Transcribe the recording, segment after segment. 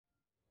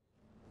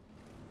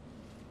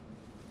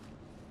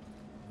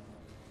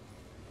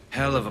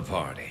Hell of a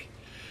party.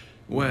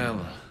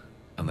 Well,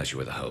 unless you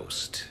were the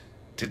host.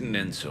 Didn't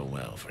end so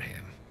well for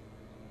him.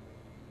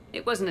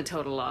 It wasn't a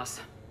total loss.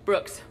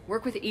 Brooks,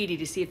 work with Edie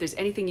to see if there's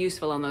anything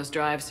useful on those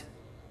drives.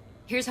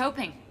 Here's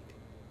hoping.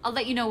 I'll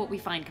let you know what we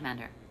find,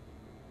 Commander.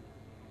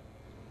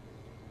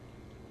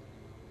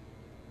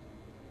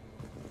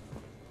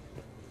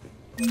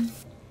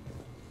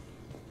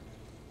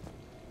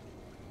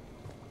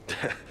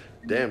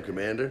 Damn,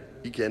 Commander.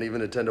 You can't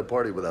even attend a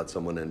party without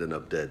someone ending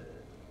up dead.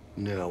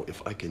 Now,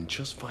 if I can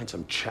just find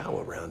some chow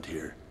around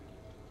here,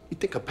 you'd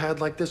think a pad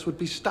like this would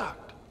be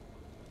stocked.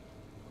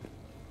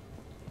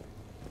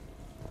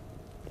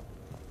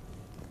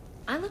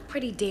 I look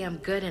pretty damn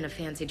good in a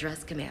fancy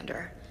dress,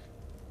 Commander.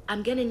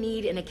 I'm gonna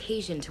need an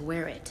occasion to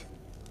wear it.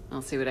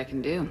 I'll see what I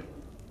can do.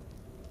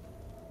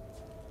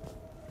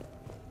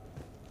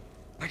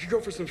 I could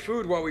go for some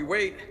food while we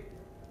wait.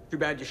 Too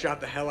bad you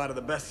shot the hell out of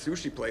the best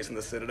sushi place in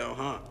the Citadel,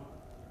 huh?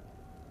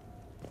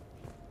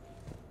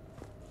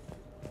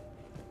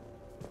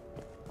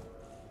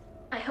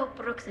 I hope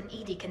Brooks and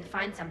Edie can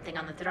find something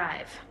on the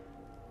drive.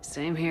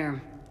 Same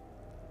here.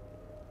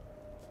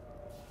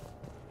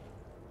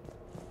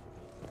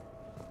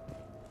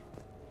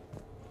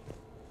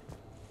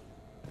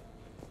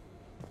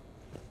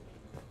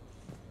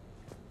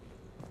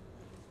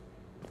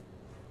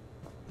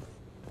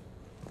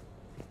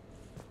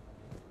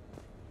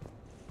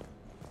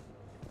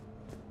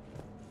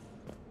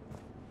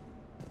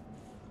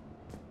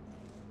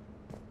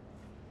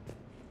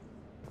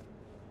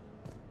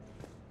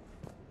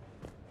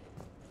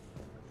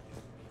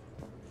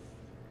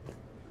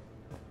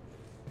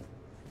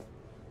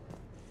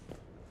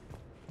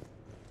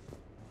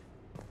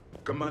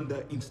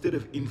 Commander, instead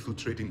of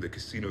infiltrating the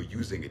casino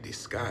using a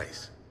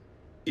disguise,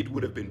 it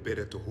would have been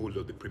better to hold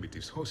all the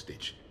primitives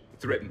hostage,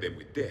 threaten them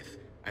with death,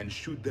 and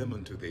shoot them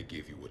until they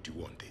gave you what you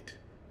wanted.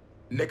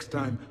 Next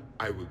time,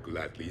 I will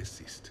gladly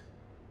assist.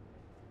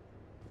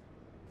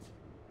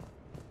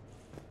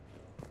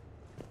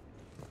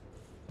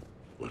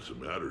 What's the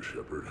matter,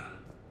 Shepard?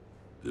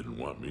 Didn't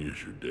want me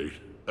as your date?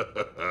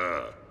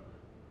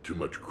 Too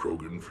much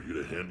Krogan for you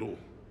to handle?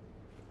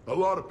 A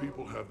lot of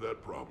people have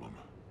that problem.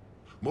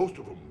 Most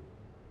of them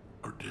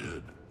are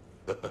dead.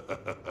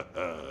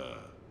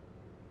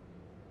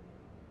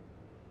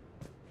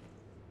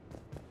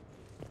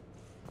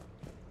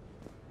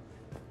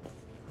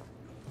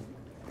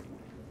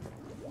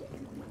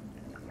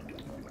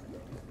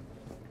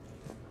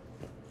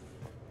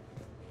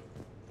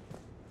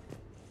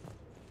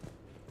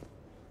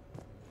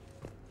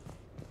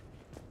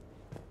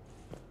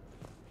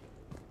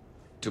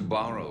 To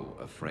borrow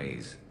a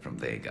phrase from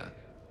Vega,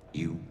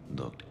 you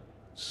looked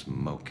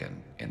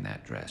smokin' in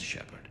that dress,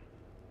 Shepard.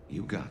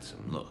 You got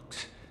some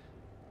looks.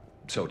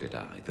 So did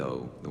I,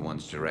 though the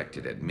ones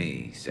directed at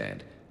me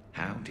said,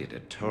 how did a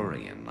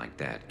Turian like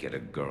that get a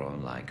girl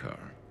like her?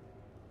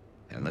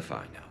 And if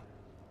I know.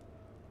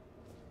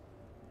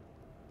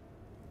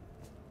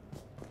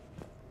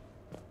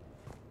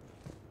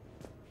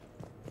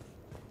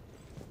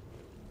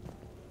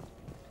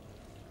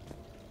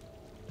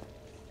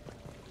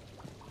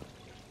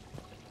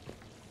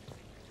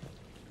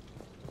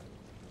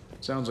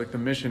 Sounds like the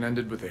mission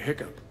ended with a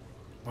hiccup.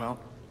 Well,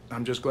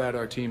 I'm just glad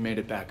our team made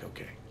it back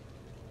okay.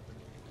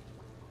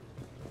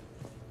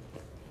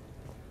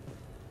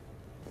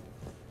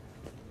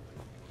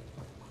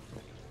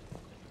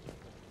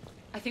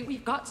 I think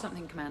we've got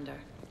something, Commander.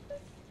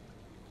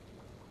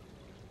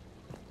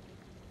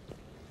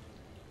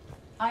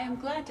 I am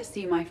glad to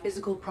see my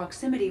physical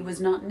proximity was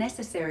not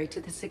necessary to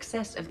the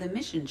success of the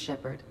mission,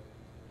 Shepard.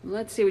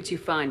 Let's see what you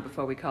find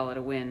before we call it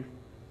a win.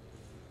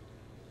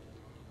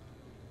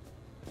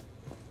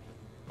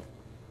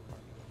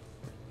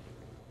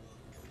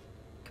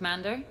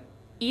 Commander,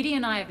 Edie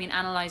and I have been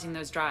analyzing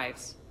those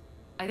drives.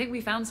 I think we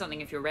found something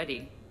if you're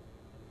ready.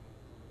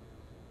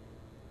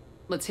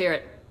 Let's hear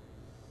it.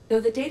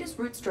 Though the data's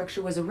root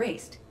structure was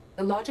erased,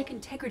 the logic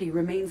integrity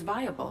remains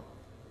viable.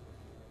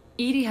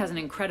 Edie has an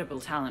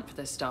incredible talent for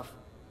this stuff.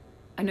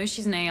 I know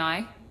she's an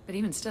AI, but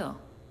even still.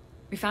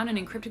 We found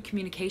an encrypted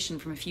communication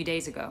from a few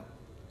days ago.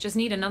 Just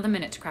need another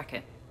minute to crack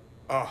it.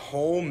 A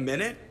whole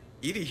minute?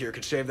 Edie here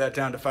could shave that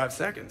down to 5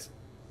 seconds.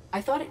 I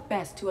thought it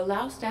best to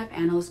allow Staff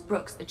Analyst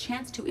Brooks a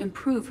chance to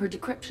improve her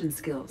decryption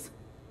skills.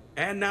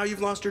 And now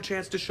you've lost your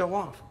chance to show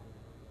off.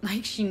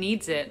 Like she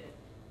needs it.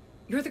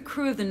 You're the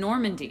crew of the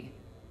Normandy.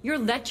 You're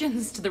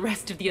legends to the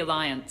rest of the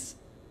Alliance.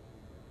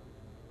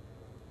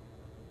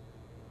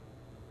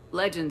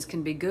 Legends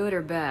can be good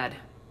or bad.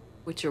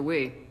 Which are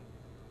we?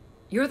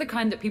 You're the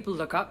kind that people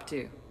look up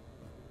to.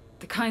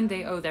 The kind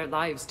they owe their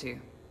lives to.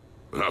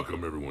 How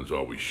come everyone's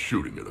always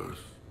shooting at us?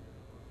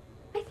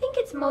 I think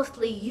it's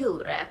mostly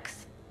you,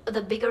 Rex.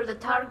 The bigger the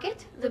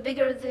target, the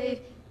bigger the,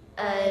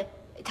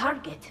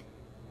 target.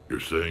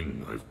 You're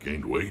saying I've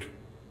gained weight?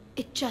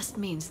 It just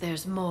means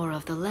there's more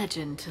of the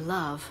legend to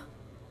love.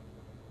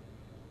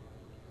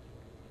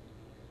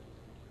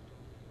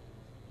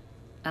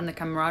 And the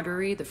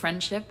camaraderie, the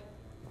friendship.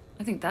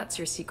 I think that's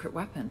your secret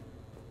weapon.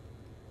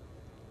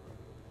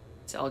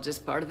 It's all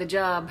just part of the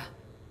job.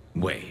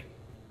 Wait,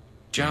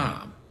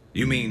 Job?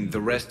 You mean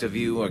the rest of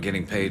you are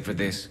getting paid for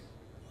this?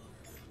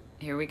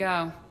 Here we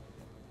go.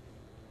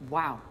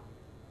 Wow.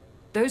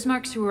 Those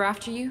mercs who were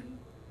after you,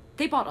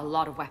 they bought a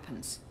lot of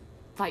weapons.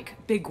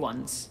 Like, big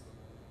ones.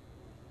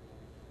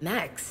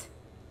 Max?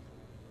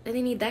 What do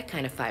they need that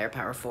kind of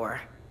firepower for?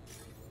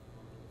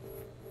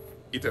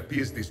 It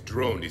appears this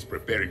drone is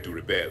preparing to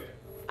rebel.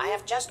 I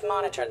have just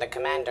monitored the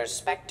Commander's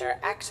Spectre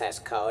access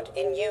code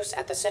in use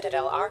at the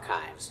Citadel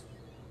archives.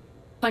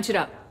 Punch it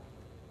up.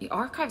 The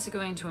archives are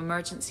going into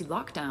emergency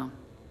lockdown.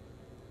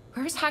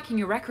 Whoever's hacking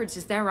your records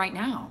is there right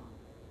now.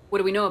 What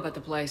do we know about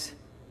the place?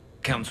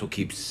 Council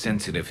keeps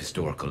sensitive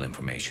historical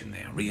information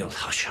there. Real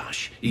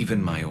hush-hush.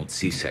 Even my old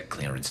CSEC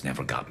clearance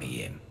never got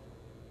me in.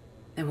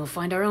 Then we'll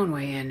find our own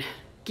way in.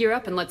 Gear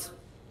up and let's...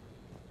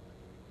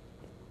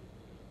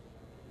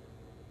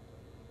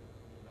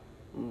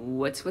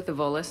 What's with the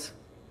Volus?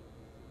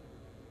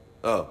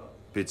 Oh,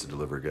 pizza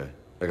delivery guy.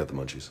 I got the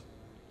munchies.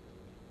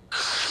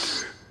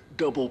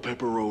 Double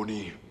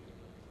pepperoni.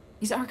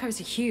 These archives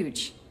are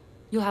huge.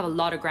 You'll have a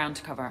lot of ground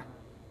to cover.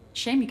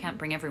 Shame you can't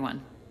bring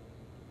everyone.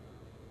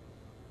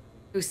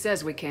 Who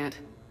says we can't?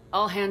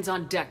 All hands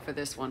on deck for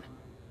this one.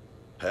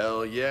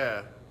 Hell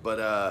yeah.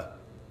 But,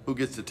 who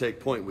gets to take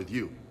point with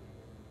you?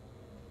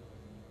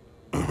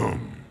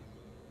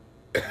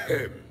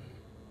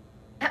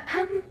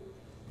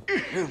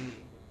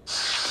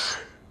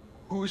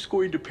 Who's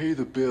going to pay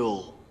the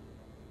bill?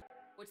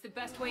 What's the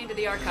best way into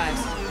the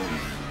archives?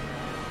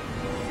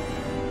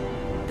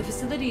 The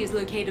facility is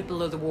located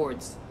below the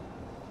wards.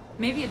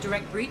 Maybe a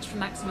direct breach for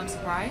maximum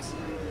surprise?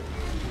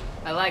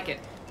 I like it.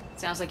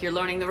 Sounds like you're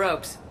learning the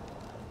ropes.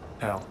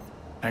 Hell,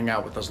 hang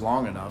out with us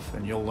long enough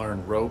and you'll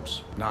learn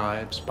ropes,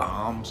 knives,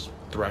 bombs,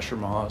 thresher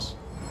maws.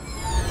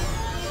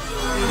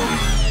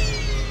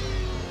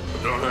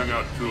 But don't hang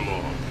out too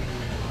long.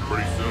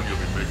 Pretty soon you'll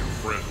be making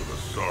friends with a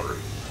sorry.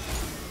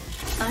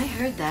 I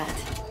heard that.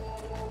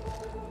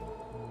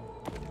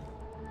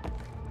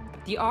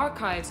 The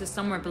archives are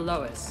somewhere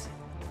below us.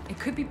 It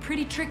could be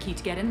pretty tricky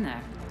to get in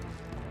there.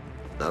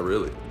 Not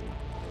really.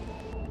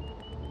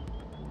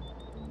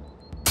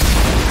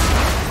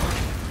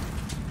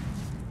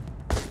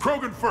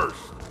 Krogan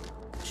first.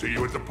 See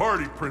you at the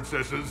party,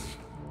 princesses.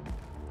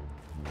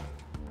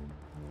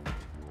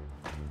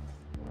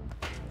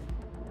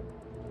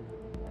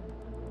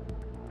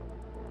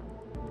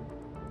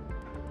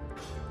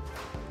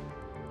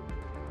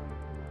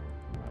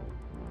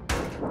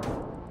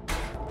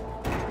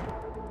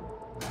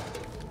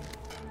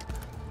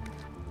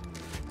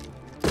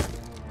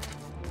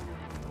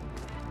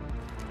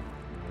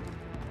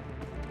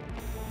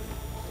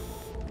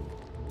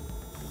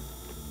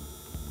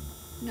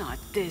 Not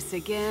this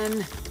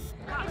again.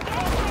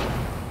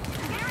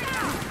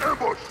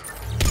 Ambush!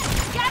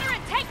 Scatter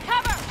and take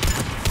cover!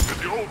 In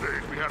the old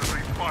days, we had at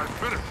least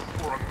 5 minutes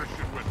before a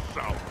mission went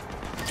south.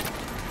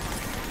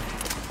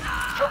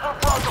 Shepard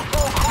brought the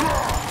full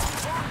crew!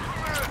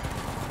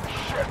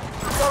 Shit!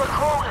 We got a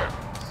Krogan!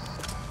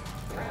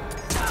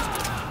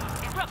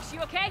 Brooks, you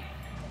okay?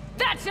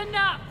 That's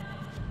enough!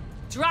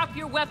 Drop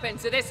your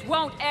weapons or this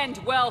won't end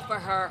well for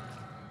her.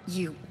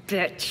 You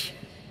bitch.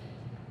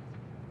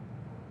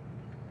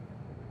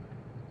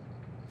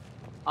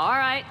 All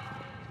right.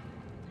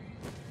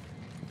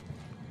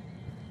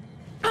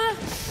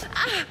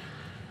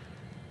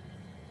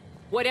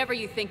 Whatever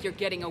you think you're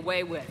getting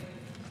away with.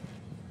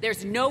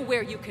 There's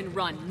nowhere you can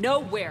run,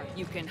 nowhere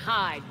you can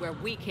hide where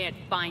we can't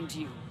find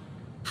you.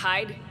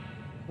 Hide?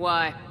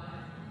 Why?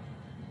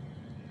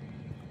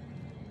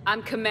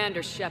 I'm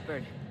Commander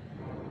Shepard.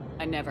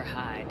 I never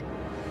hide.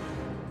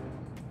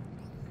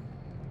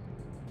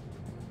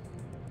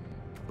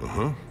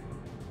 Uh-huh.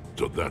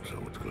 So that's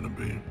how it's gonna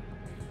be.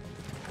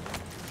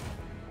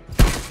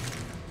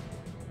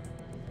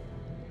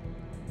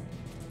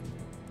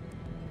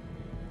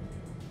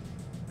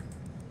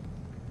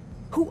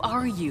 Who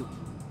are you?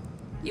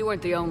 You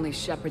weren't the only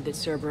Shepard that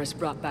Cerberus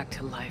brought back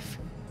to life.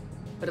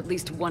 But at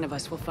least one of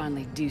us will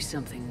finally do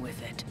something with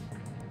it.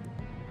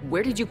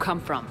 Where did you come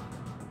from?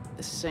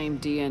 The same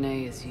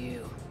DNA as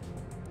you.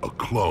 A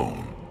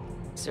clone.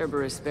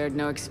 Cerberus spared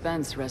no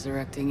expense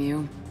resurrecting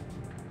you.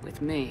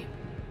 With me,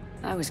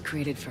 I was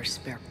created for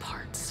spare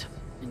parts.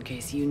 In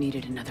case you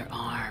needed another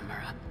arm,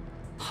 or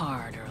a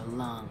heart, or a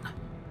lung.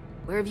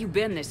 Where have you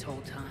been this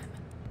whole time?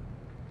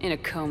 In a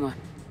coma.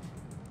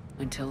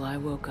 Until I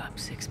woke up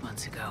 6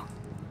 months ago.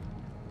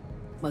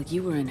 While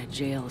you were in a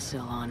jail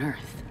cell on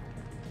Earth,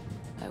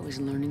 I was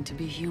learning to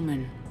be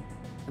human.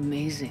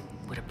 Amazing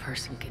what a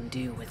person can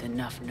do with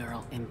enough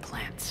neural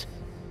implants.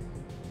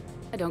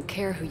 I don't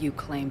care who you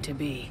claim to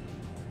be.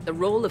 The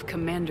role of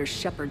Commander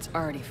Shepard's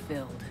already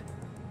filled.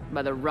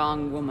 By the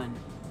wrong woman.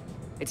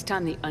 It's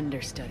time the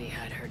understudy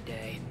had her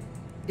day.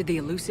 Did the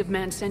elusive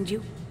man send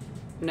you?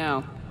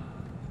 No.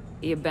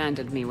 He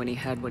abandoned me when he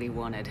had what he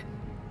wanted.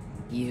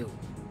 You.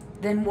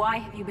 Then why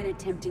have you been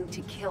attempting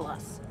to kill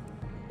us?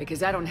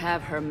 Because I don't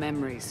have her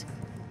memories.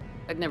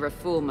 I'd never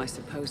fool my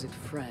supposed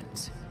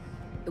friends.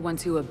 The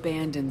ones who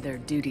abandoned their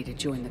duty to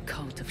join the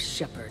cult of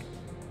Shepard.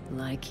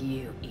 Like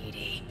you,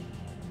 EDI.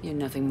 You're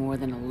nothing more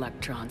than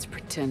electrons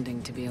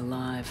pretending to be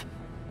alive.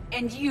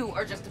 And you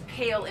are just a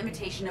pale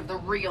imitation of the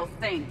real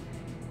thing.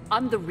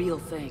 I'm the real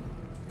thing.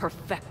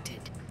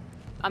 Perfected.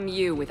 I'm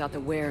you without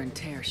the wear and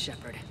tear,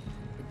 Shepard.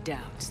 The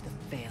doubts, the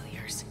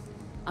failures.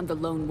 I'm the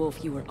lone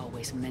wolf you were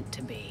always meant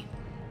to be.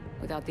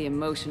 Without the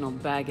emotional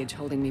baggage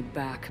holding me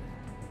back.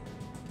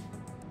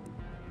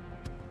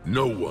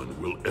 No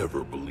one will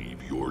ever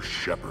believe you're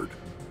Shepard.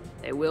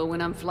 They will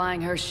when I'm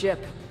flying her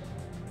ship.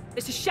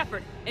 This is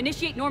Shepard.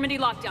 Initiate Normandy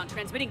lockdown.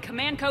 Transmitting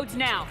command codes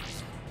now.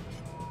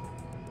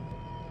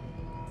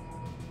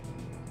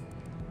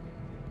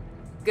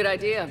 Good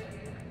idea.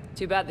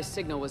 Too bad the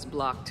signal was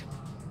blocked.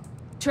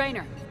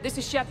 Trainer, this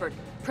is Shepard.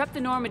 Prep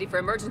the Normandy for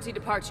emergency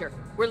departure.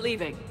 We're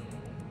leaving.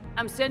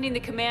 I'm sending the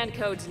command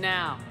codes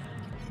now.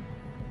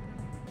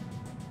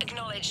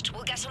 Acknowledged.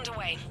 We'll get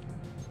underway.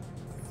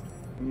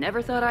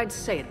 Never thought I'd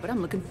say it, but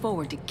I'm looking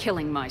forward to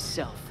killing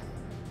myself.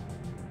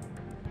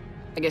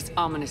 I guess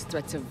ominous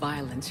threats of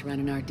violence run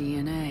in our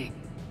DNA,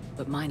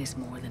 but mine is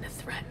more than a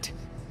threat.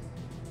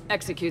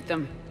 Execute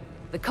them.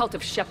 The cult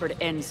of Shepard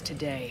ends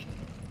today.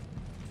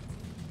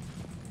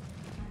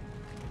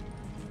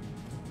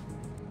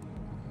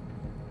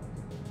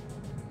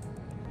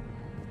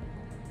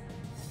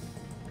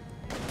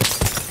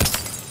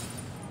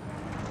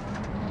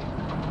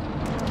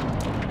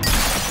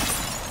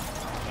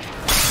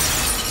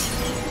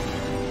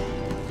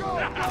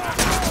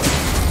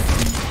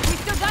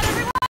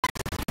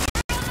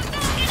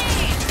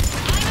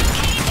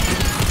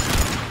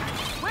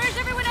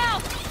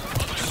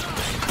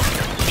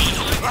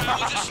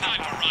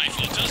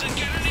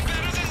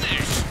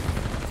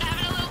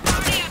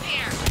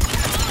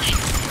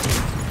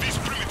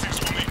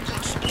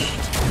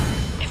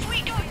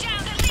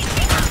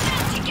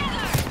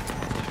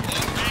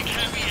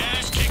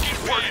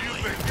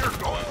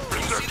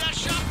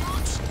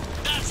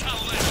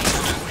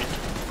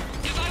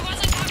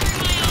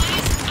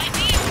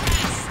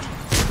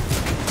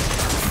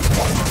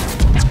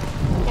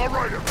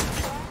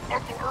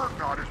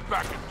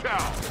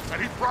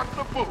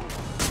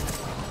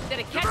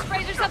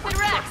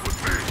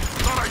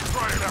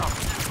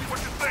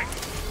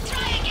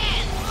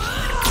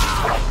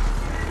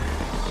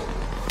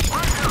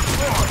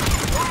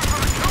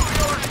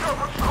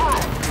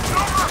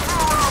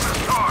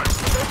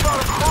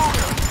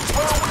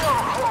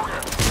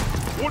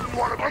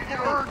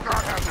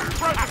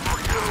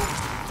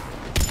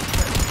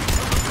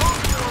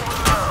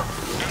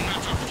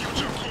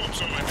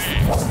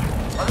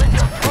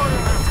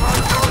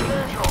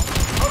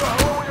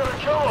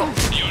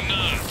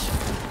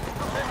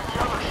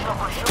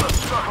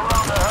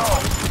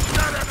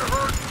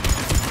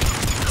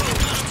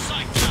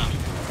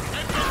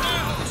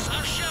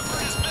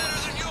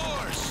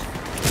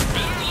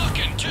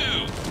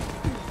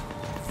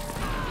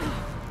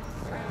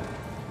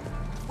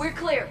 We're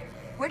clear.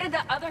 Where did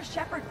the other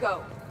Shepard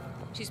go?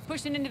 She's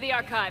pushing into the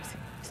archives.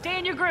 Stay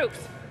in your groups.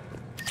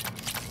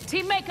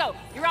 Team Mako,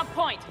 you're on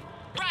point.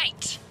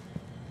 Right.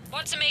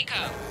 What's a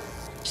Mako?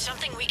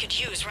 Something we could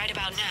use right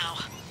about now.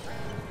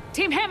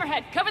 Team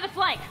Hammerhead, cover the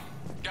flank.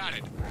 Got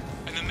it.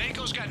 And the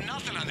Mako's got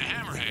nothing on the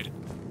Hammerhead.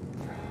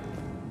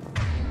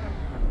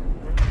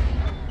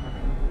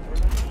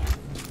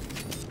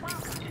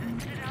 Welcome to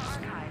the Citadel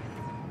Archives.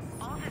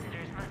 All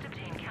visitors must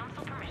obtain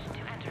council permission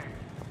to enter.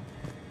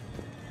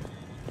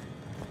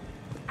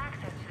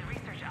 Access to the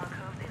research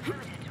alcoves is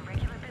limited to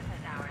regular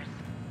business hours.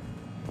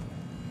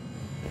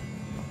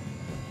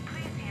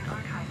 Please see an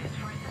archivist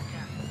for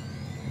assistance.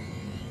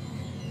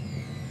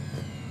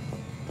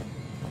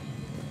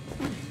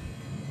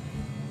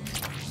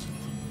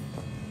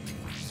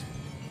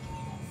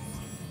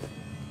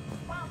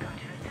 Welcome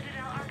to the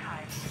Citadel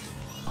Archives.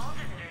 All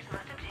visitors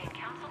must obtain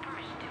council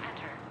permission to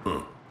enter.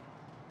 Huh.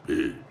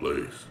 Big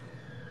place.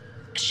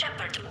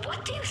 Shepard,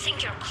 what do you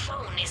think your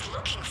clone is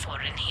looking for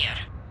in here?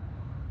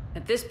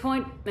 At this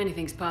point,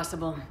 anything's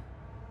possible.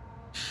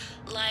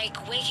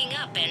 Like waking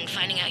up and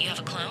finding out you have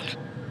a clone?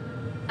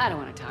 I don't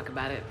want to talk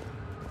about it.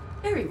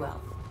 Very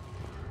well.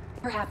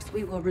 Perhaps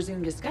we will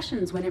resume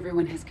discussions when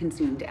everyone has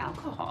consumed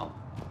alcohol.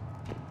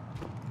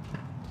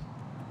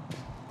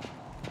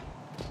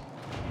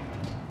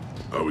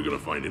 Are we gonna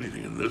find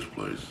anything in this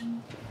place?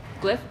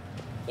 Glyph?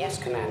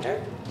 Yes,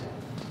 Commander.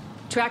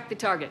 Track the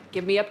target.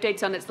 Give me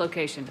updates on its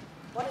location.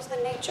 What is the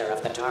nature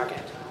of the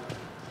target?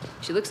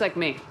 She looks like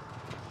me.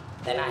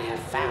 Then I have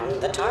found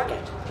the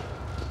target.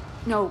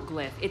 No,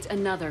 Glyph. It's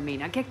another me.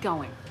 Now get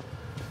going.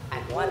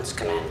 At once,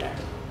 Commander.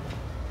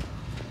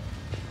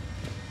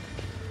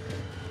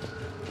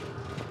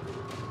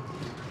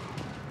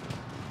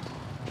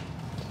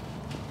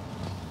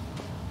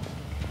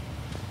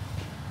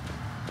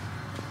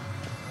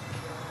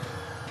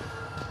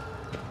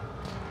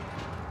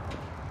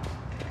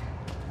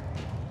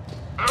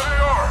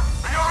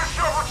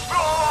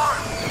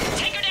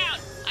 Take her down.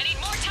 I need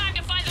more time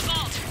to find the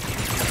vault.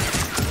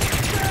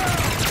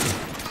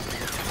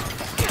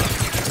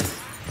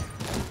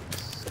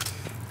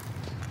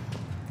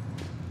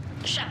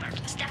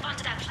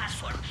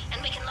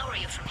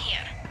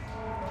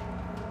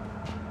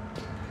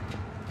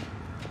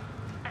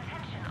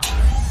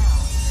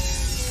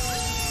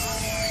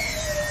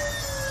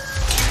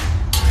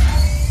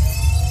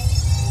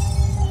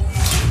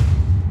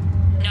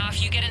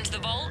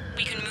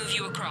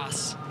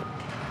 this.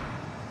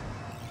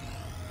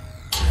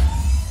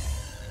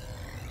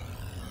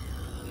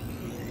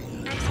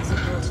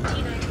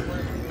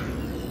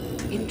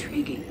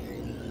 Intriguing.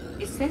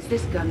 It says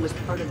this gun was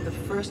part of the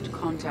First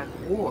Contact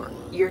War,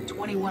 year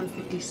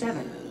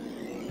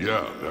 2157.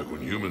 Yeah, back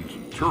when humans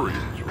and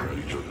Turians were at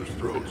each other's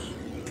throats.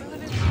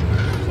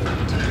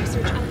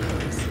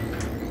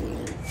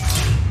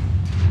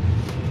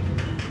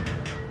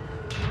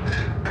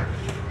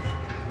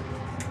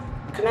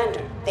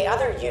 Commander, the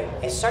other you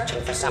is searching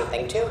for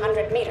something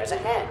 200 meters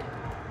ahead.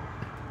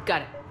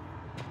 Got it.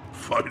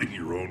 Fighting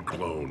your own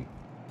clone.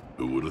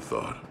 Who would have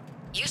thought?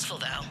 Useful,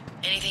 though.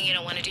 Anything you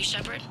don't want to do,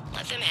 Shepard?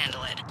 Let them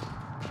handle it.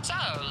 So,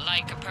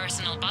 like a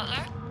personal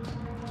butler?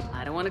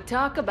 I don't want to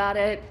talk about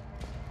it.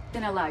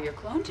 Then allow your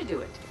clone to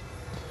do it.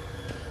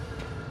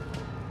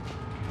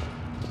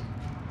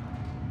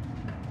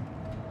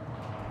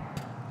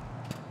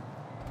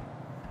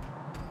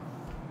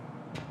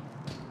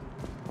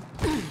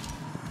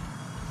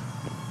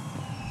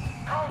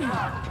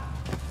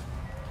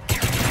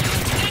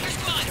 Commander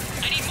Squad,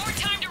 I need more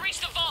time to reach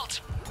the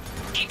vault.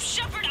 Keep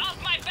Shepard off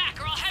my back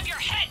or I'll have your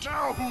head.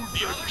 Now who's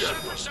The other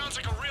Shepard sounds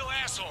like a real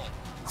asshole.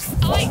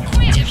 I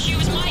quit if she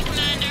was my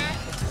commander.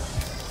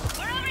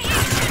 We're over here,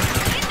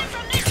 Shepard. Hit them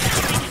from this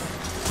side.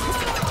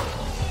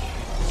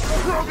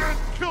 Krogan,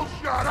 kill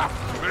shot up!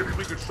 Maybe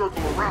we could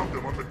circle around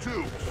them on the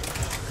tubes.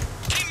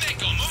 Team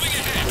Mako moving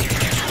ahead.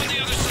 Get you on the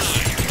other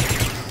side.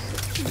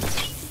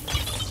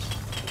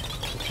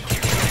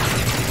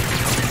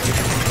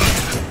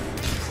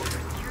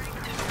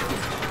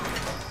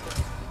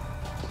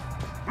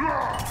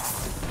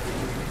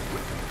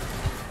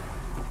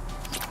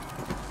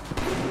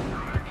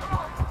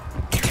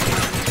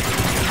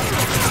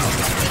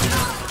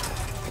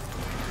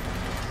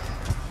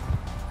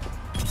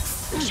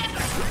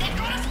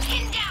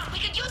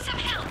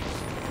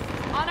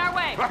 On our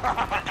way.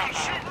 Hey,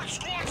 Shepard,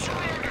 squad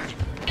surrounded.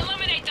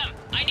 Eliminate them.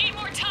 I need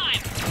more time.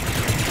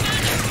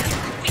 Commander,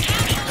 we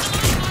can't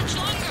hold them off much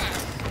longer.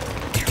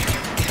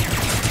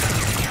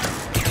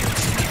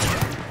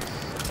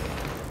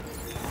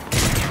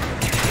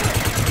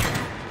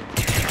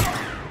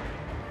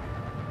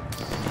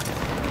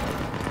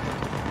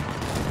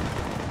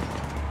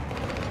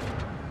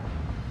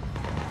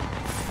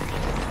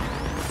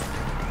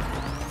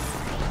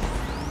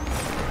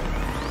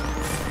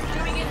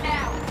 Doing it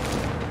now.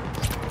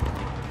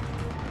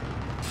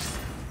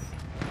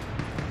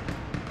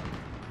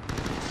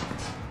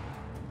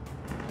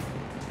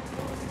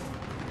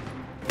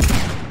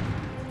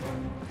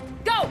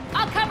 Go!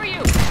 I'll cover you!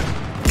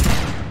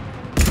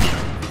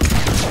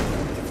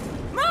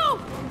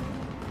 Move!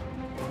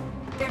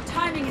 Their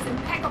timing is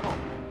impeccable.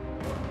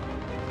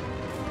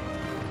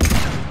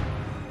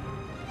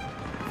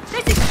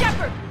 This is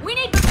Shepard! We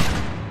need...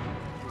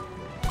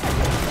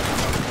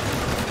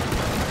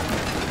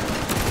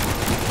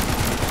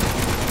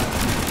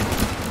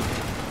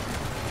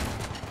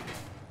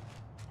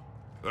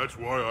 That's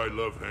why I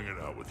love hanging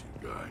out with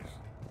you guys.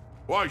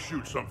 Why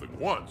shoot something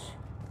once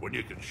when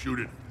you can shoot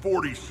it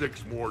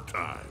 46 more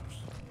times?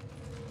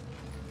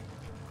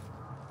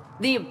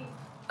 The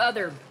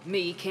other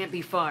me can't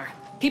be far.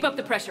 Keep up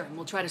the pressure and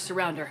we'll try to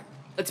surround her.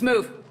 Let's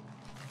move.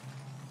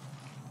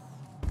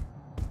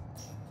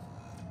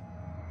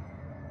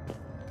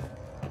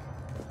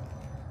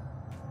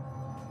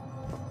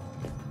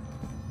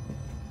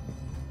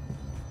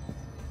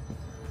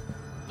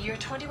 Year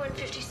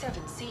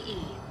 2157 CE.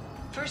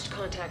 First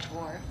Contact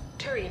War.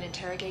 Turian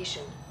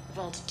Interrogation.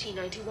 Vault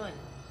T-91.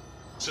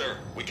 Sir,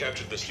 we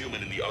captured this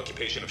human in the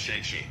occupation of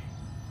Shang-Chi.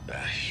 A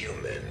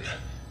human?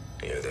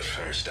 You're the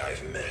first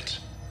I've met.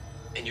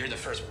 And you're the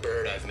first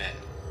bird I've met.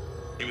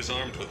 He was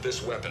armed with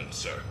this weapon,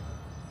 sir.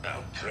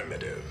 How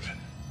primitive.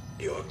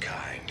 Your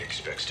kind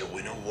expects to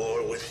win a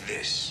war with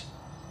this.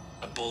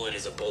 A bullet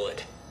is a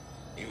bullet.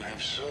 You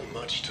have so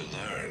much to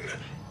learn.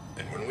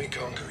 And when we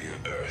conquer your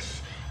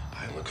Earth,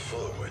 I look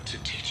forward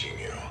to teaching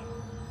you.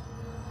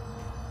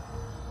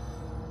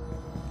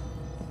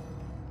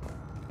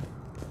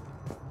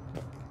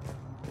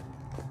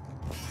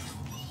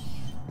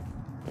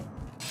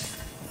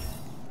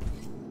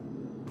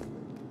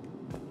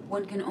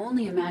 One can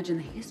only imagine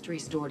the history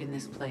stored in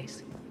this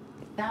place.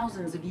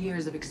 Thousands of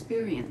years of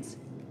experience.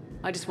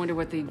 I just wonder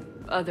what the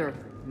other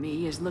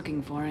me is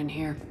looking for in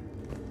here.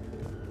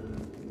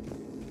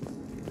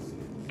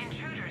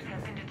 Intruders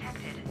have been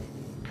detected.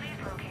 Please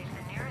locate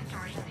the nearest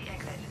emergency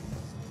exit.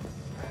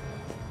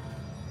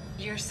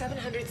 Year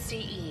 700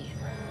 CE.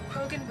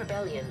 Krogan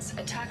Rebellions.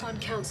 Attack on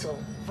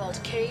Council. Vault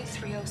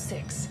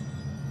K-306.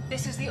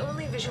 This is the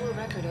only visual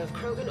record of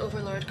Krogan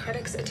Overlord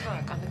Krennic's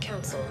attack on the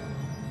Council.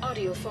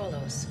 Audio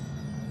follows.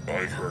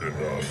 I've heard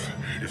enough.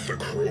 If the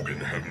Krogan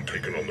hadn't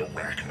taken on the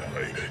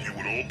Rachni, you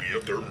would all be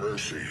at their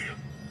mercy.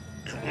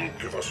 You won't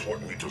give us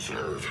what we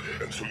deserve,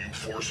 and so you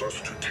force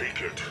us to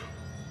take it.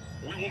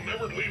 We will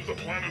never leave the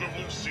planet of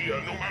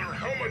Lucia, no matter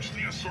how much the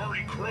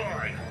Asari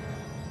cry.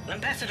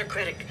 Ambassador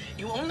Krennic,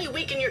 you only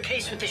weaken your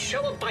case with this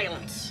show of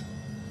violence.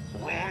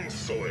 Wrong,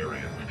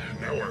 Solarian.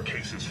 Now our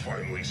case is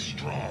finally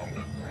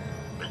strong.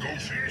 I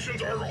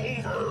Negotiations are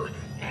over.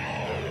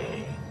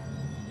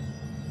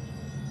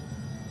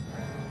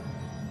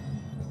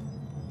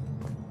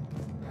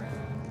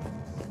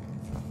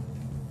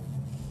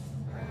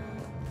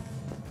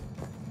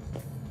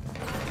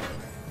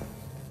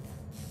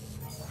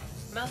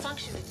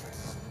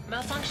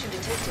 Malfunction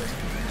detected.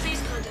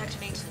 Please contact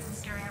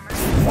maintenance during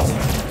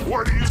emergency.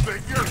 Where do you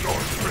think you're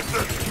going,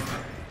 Tristan?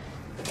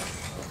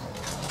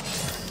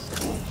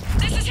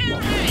 This is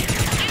Hammerhead!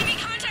 Enemy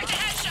contact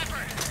ahead,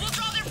 Shepard! We'll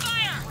draw their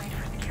fire!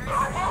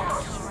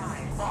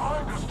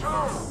 Behind us,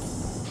 too!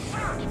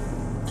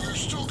 You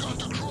still got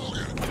the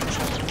Krogan!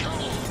 Try to kill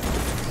him!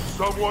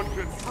 Someone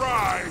can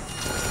try!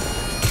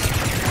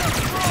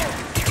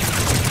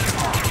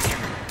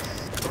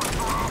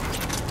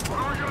 What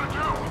are we gonna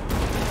do?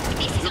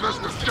 You're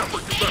Mr.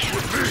 Shepard, you mess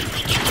with me!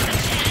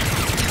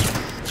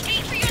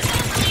 Speak for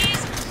yourself,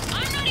 please!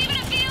 I'm not even a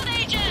field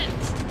agent!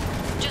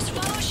 Just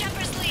follow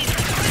Shepard's lead.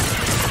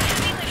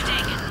 Heavy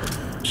lifting.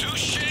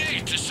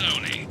 Touche,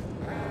 Tassoni.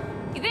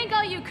 You think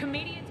all you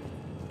comedians...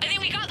 I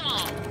think we got them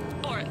all.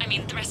 Or, I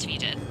mean, the rest of you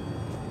did.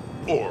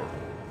 Or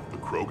the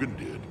Krogan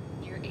did.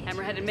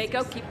 Hammerhead and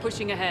Mako, keep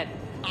pushing ahead.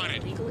 On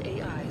it. Illegal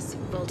AIs.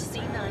 Vault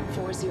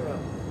C940.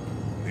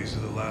 These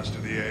are the last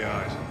of the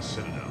AIs on the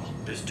Citadel.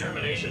 This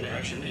termination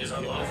action is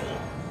unlawful.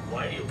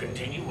 Why do you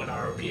continue when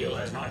our appeal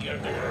has not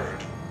yet been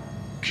heard?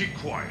 Keep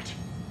quiet.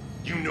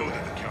 You know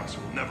that the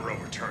Council will never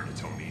overturn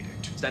its own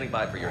edict. Standing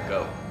by for your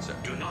go, sir.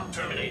 Do not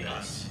terminate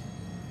us.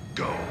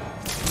 Go.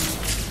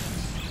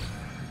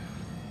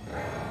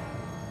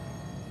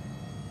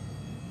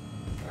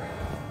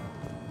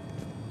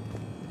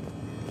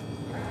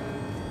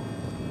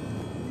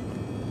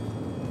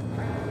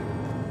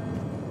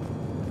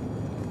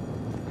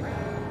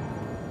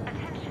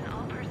 Attention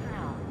all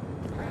personnel.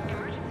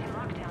 Emergency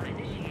lockdown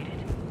initiated.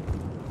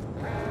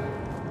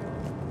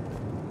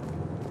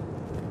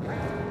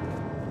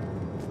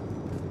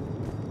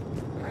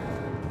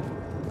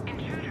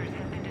 Intruders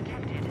have been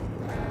detected.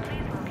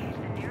 Please locate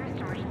the nearest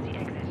emergency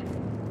exit.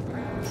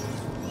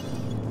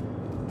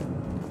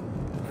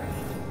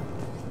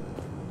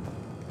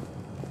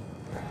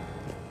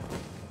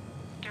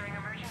 During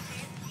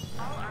emergencies,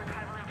 all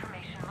archival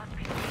information must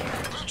be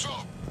secured. That's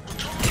up!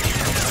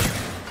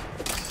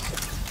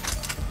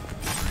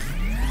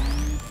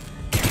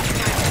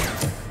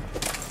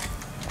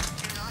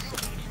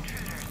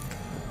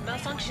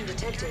 Malfunction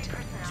detected.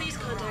 Please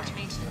contact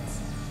maintenance.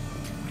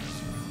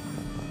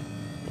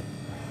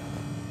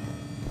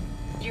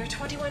 Year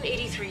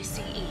 2183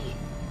 CE.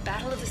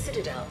 Battle of the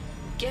Citadel.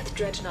 Geth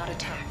Dreadnought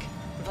attack.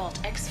 Vault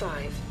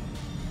X5.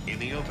 In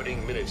the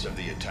opening minutes of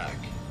the attack,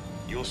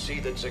 you'll see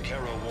that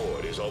Zakera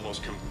Ward is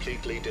almost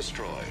completely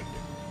destroyed.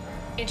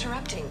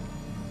 Interrupting.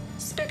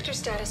 Spectre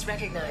status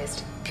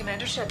recognized.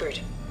 Commander Shepard.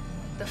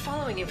 The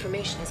following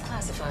information is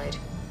classified.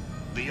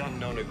 The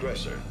unknown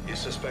aggressor is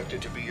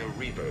suspected to be a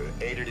Reaper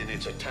aided in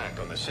its attack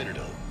on the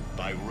Citadel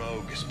by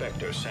rogue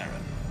Spectre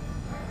Saren.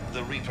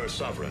 The Reaper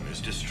Sovereign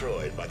is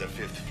destroyed by the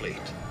Fifth Fleet.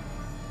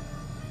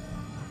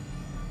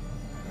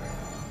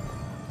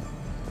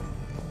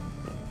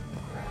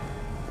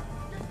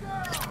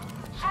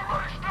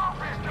 Somebody stop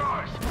these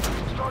guys!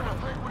 Starting to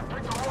think we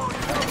picked the wrong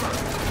number!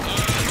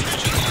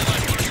 Attention all my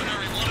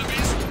mercenary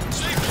wannabes.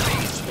 Say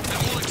please, and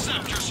we'll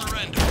accept your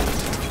surrender.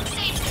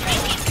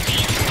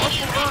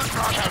 Uncle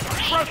Urquhart has a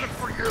present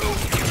for you!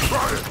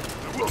 Try it,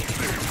 and we'll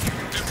see!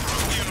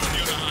 Improving, on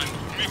the other hand,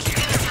 makes no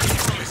such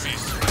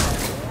promises.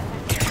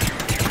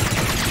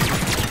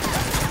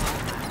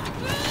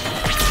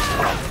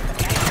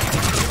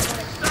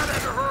 That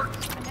had to hurt!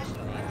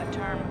 Additionally, the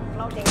term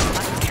floating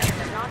structure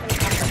does not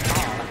encompass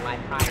all of my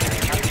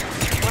primary functions.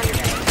 One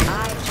day,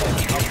 I too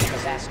hope to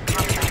possess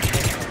combat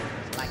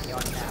capabilities like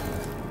yourself.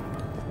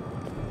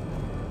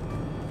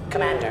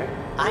 Commander,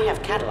 I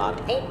have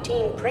cataloged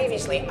 18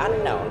 previously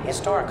unknown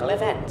historical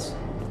events.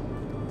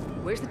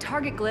 Where's the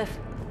target glyph?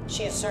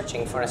 She is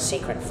searching for a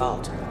secret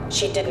vault.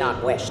 She did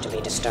not wish to be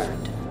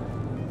disturbed.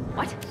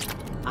 What?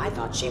 I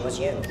thought she was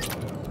you.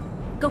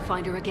 Go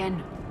find her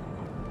again.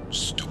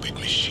 Stupid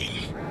machine.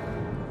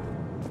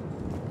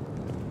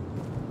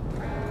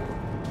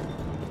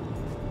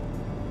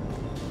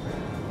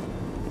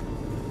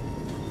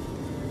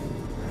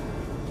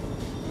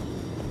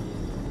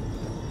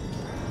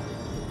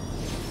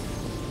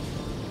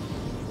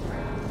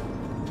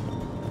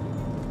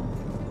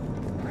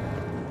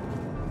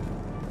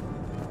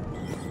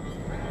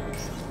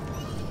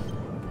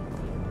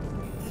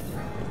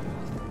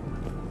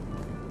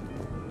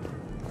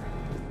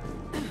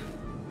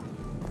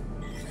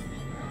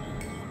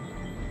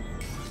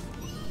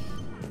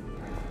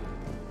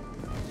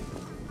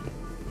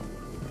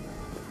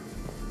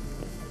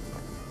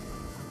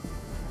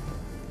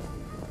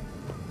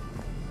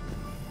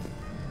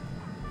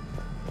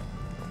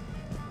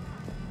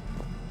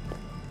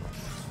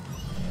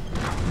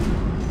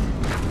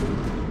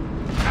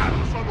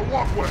 Atlas on the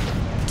walkway!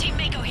 Team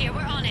Mako here,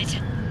 we're on it.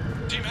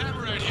 Team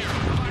Hammerhead here,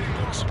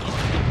 providing more support.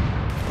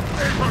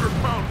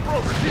 800-pound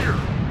Krogan here!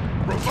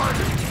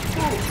 Providing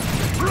move!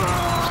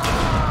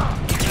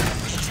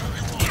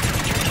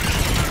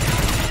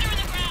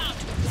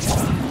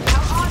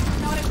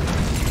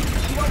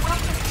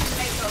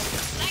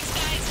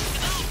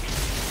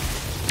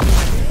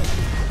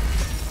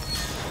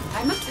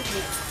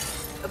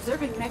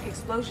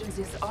 explosions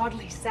is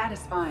oddly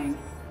satisfying.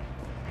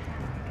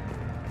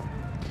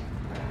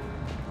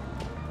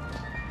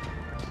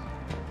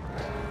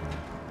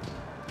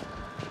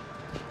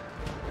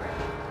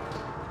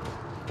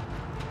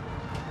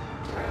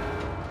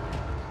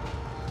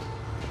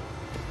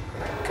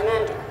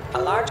 Commander, a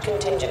large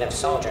contingent of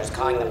soldiers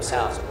calling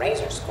themselves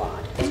Razor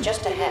Squad is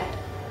just ahead.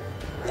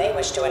 They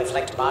wish to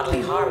inflict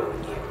bodily harm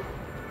on you.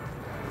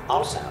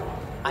 Also,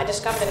 I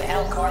discovered an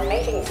L-Core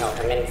mating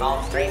totem in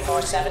Vault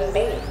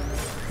 347B.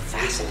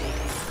 Fascinating.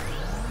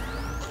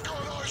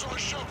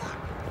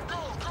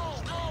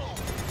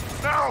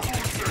 Now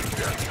who's your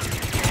guest?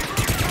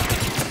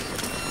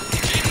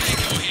 Team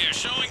Mako here,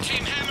 showing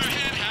Team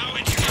Hammerhead how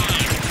it's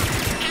done.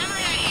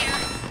 Hammerhead here.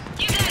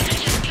 You guys are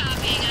just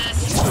copying us.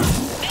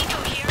 Mako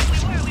here. If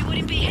we were, we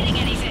wouldn't be hitting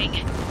anything.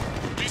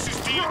 This is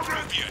the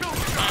Ethiopian.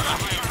 I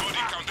have higher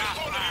body count than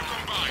all of you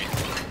combined.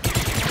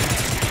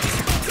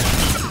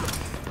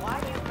 Why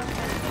do you put the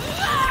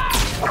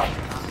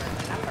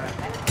number of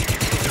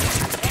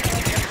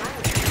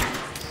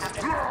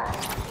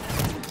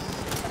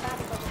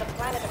the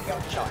planet of your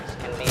choice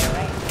can be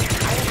arranged.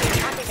 I would be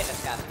happy to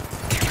discuss.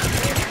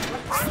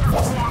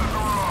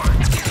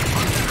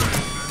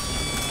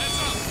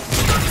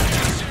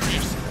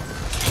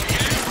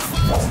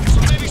 So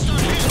maybe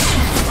start hitting.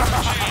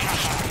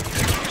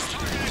 Strongest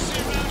target I see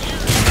around here.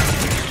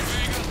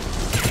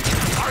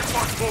 I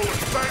thought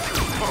bullets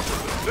bangers tougher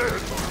than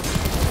this.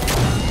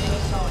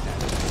 Enemy soldier.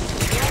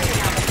 You only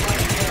have a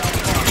 0.04%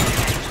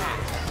 chance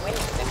of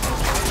winning this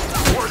encounter.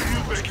 Where do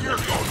you think you're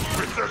going,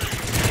 princess?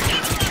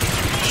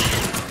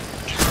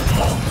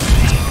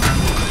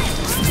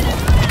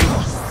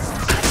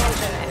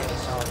 Attention, enemy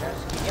soldiers.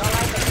 Your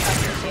life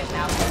expectancy is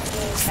now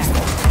 15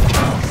 seconds.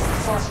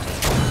 14.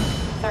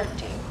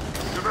 13.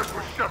 You mess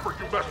with Shepard,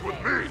 you mess with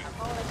me.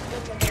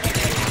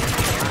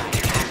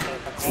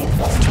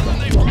 Tell them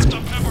they brought the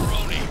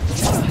pepperoni.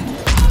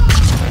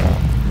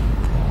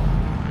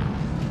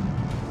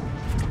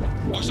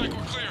 Looks like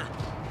we're clear.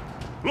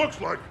 Looks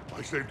like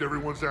I saved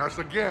everyone's ass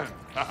again.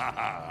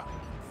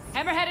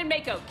 Hammerhead and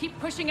Mako, keep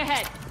pushing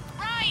ahead.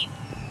 Right!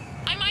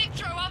 I might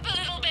throw up a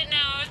little bit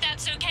now, if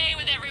that's okay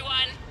with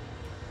everyone.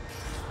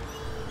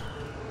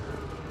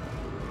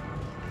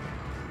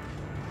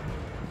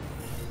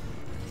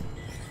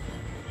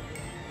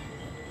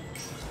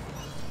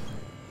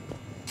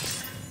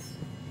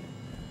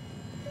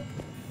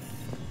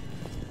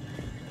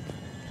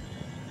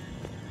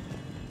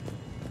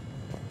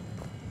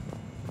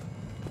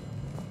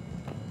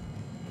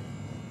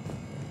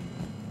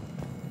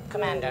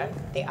 Commander,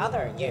 the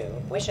other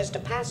you wishes to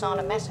pass on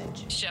a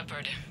message.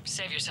 Shepard,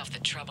 save yourself the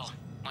trouble.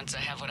 Once I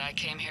have what I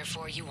came here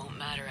for, you won't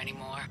matter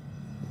anymore.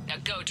 Now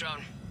go,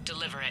 drone.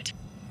 Deliver it.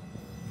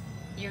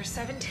 Year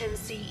 710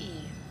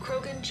 CE,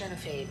 Krogan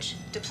Genophage.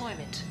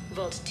 Deployment,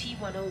 Vault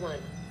T-101.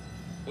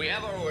 We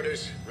have our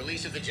orders.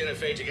 Release of the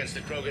genophage against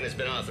the Krogan has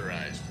been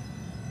authorized.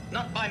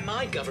 Not by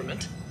my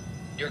government.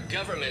 Your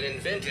government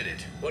invented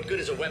it. What good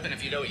is a weapon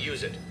if you don't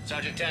use it?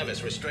 Sergeant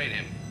Tavis, restrain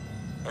him.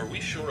 Are we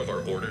sure of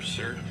our orders,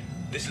 sir?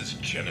 This is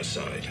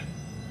genocide.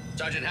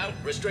 Sergeant Hout,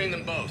 restrain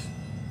them both.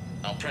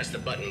 I'll press the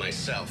button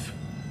myself.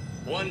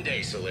 One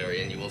day,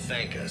 Solarian, you will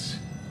thank us.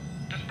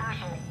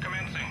 Dispersal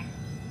commencing.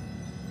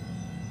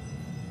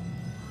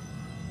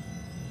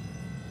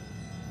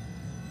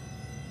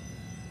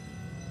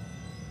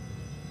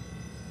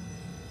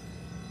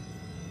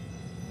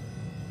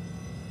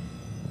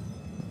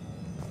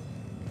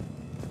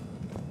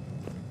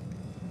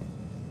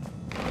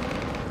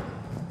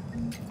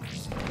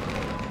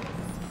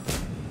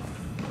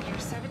 Year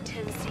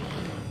 710 CE,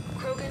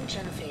 Krogan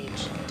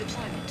Genophage.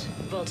 Deployment,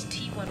 Vault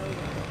T-101.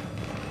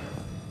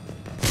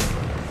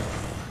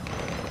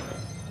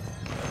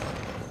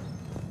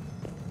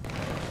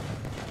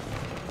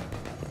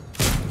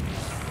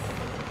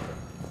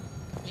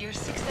 Year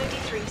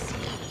 693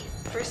 CE,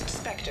 First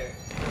Spectre.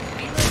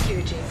 Below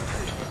Gearj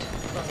recruitment,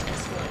 Vault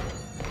S1.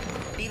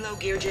 Below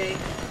Gearj,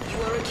 you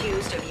are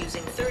accused of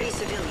using 30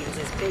 civilians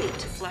as bait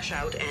to flush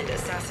out and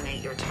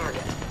assassinate your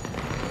target.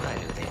 I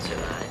knew they'd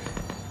survive.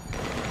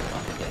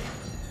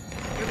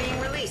 You're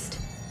being released.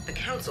 The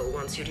Council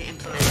wants you to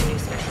implement a new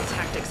special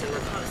tactics and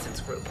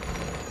reconnaissance group.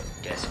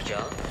 Desk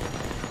job?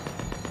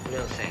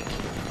 No, thank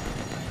you.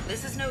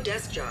 This is no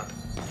desk job.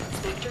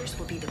 Spectres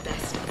will be the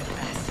best of the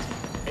best.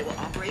 They will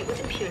operate with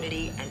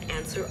impunity and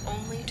answer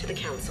only to the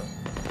Council.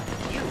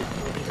 You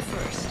will be the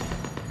first.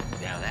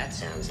 Now that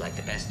sounds like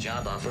the best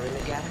job offer in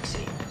the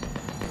galaxy.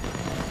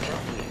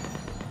 Help you.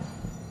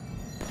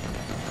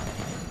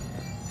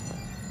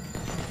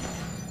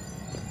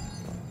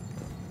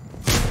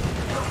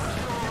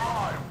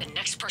 The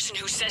next person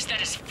who says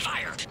that is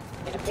fired.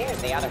 It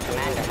appears the other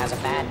commander has a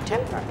bad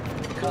temper.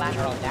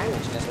 Collateral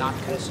damage does not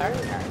concern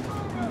her.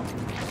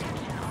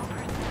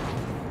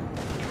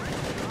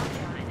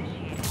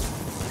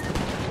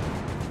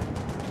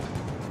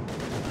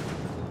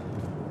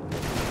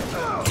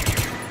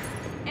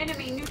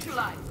 Enemy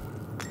neutralized.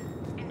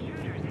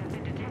 Intruders have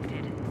been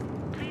detected.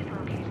 Please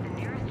locate the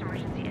nearest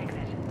emergency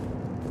exit.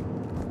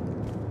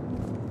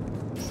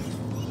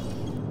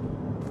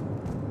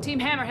 Team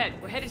Hammerhead,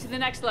 we're headed to the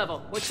next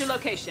level. What's your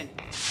location?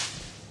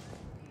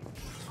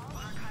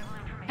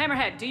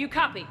 Hammerhead, do you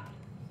copy?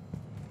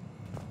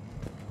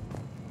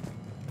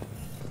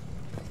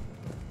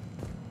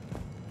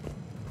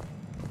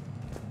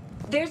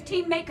 There's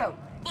Team Mako.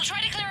 We'll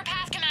try to clear a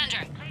path,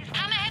 Commander.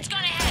 Hammerhead's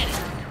gone ahead.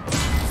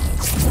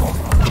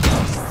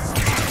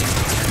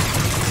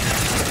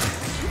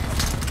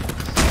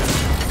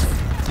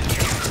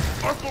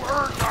 Uncle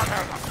Erdogan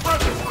has a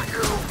present for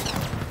you!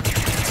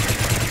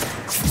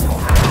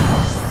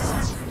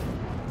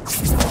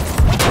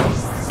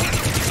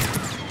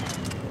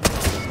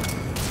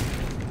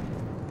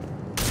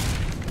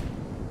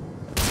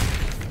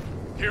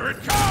 Here it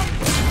comes!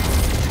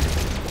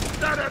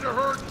 That had to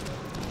hurt!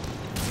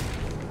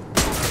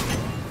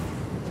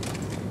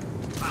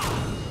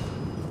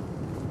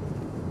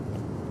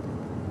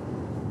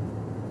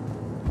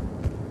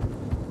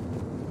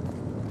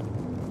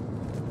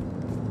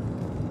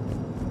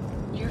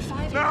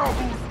 Now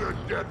who's the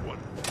dead one?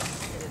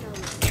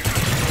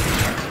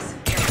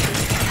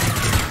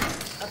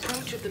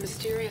 Approach of the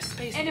mysterious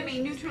space.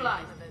 Enemy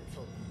neutralized.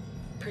 Eventful.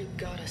 Pray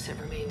Goddess it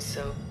remains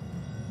so.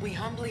 We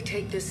humbly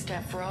take this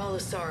step for all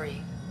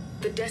Asari.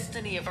 The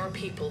destiny of our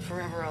people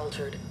forever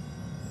altered.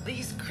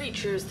 These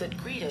creatures that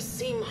greet us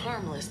seem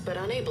harmless but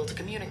unable to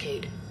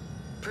communicate.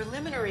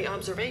 Preliminary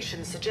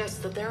observations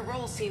suggest that their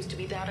role seems to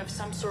be that of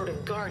some sort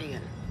of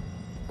guardian.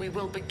 We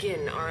will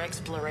begin our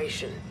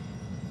exploration.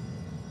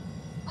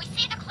 We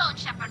see the clone,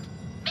 Shepard.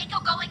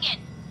 Mako going in.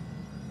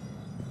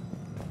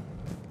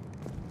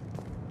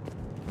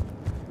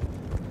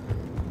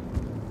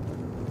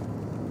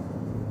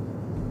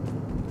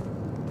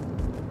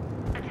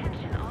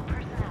 Attention all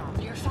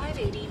personnel. Year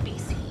 580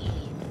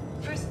 BCE.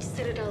 First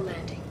Citadel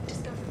landing.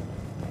 Discovery.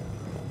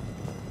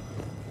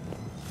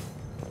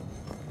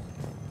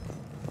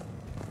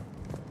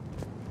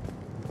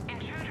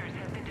 Intruders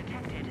have been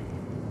detected.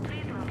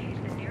 Please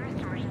locate the nearest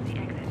emergency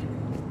exit.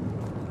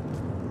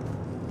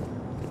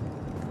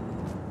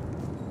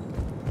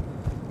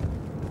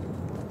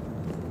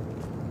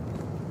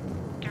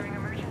 During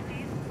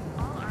emergencies,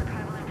 all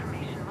archival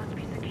information must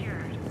be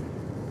secured.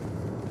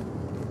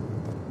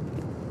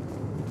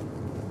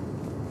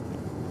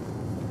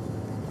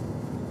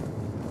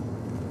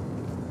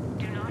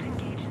 Do not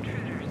engage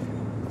intruders.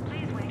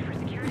 Please wait for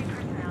security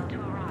personnel to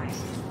arrive.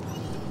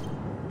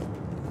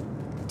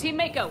 Team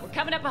Mako, we're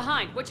coming up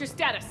behind. What's your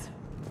status?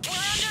 We're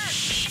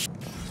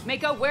under!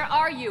 Mako, where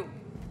are you?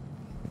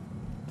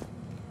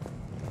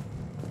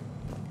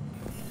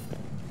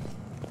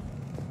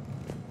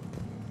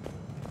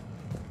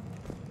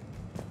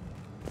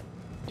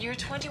 Year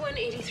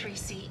 2183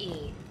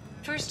 CE.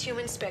 First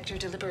human Spectre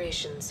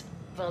deliberations.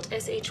 Vault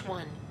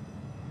SH-1.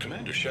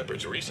 Commander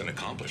Shepard's recent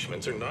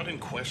accomplishments are not in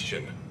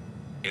question.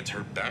 It's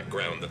her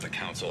background that the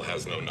Council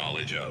has no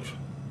knowledge of.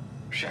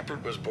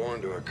 Shepard was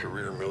born to a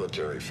career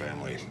military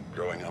family,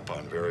 growing up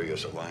on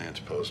various Alliance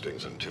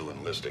postings until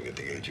enlisting at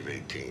the age of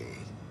 18.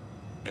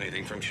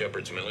 Anything from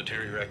Shepard's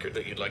military record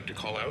that you'd like to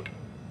call out?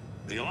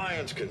 The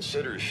Alliance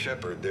considers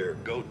Shepard their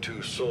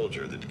go-to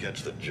soldier that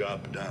gets the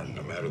job done,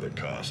 no matter the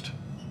cost.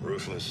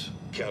 Ruthless,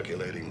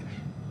 calculating,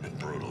 and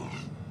brutal.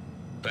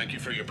 Thank you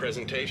for your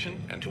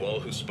presentation, and to all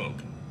who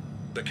spoke.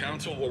 The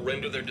Council will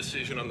render their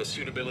decision on the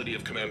suitability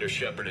of Commander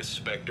Shepard as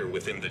Spectre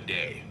within the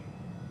day.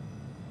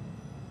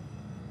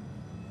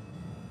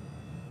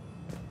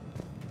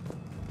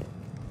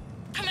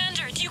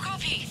 Commander, do you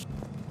copy?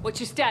 What's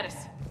your status?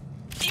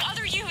 The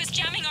other U is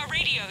jamming our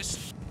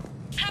radios.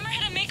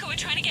 Hammerhead and Mako are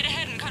trying to get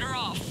ahead and cut her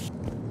off.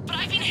 But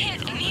I've been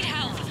hit and need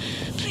help.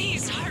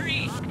 Please,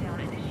 hurry. Lockdown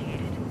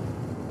initiated.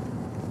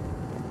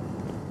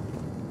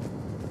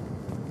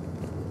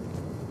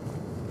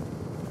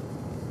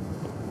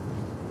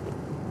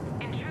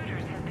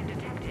 Intruders have been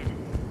detected.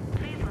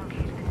 Please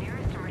locate the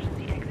nearest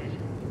emergency exit.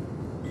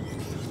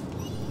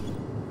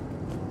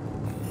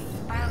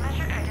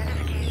 Biometric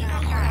identification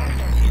after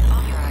access is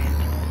authorized.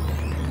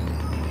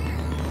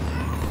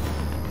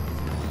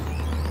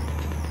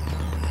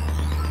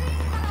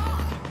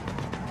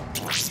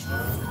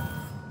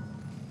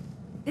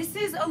 This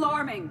is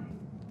alarming.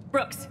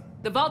 Brooks,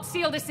 the vault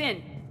sealed us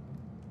in.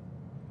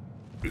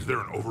 Is there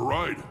an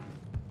override?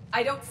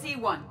 I don't see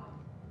one.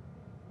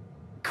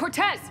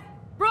 Cortez!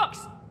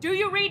 Brooks! Do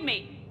you read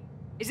me?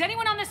 Is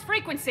anyone on this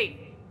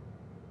frequency?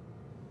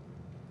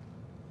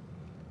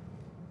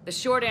 The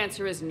short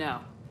answer is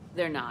no.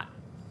 They're not.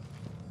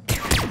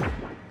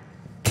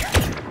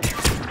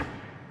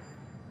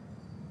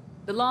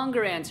 The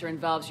longer answer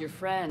involves your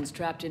friends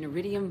trapped in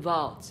Iridium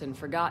vaults and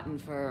forgotten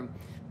for...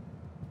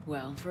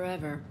 well,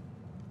 forever.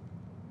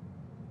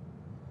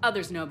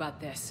 Others know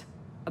about this.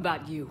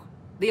 About you.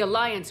 The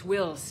Alliance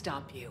will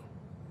stop you.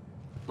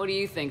 What do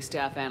you think,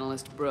 Staff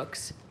Analyst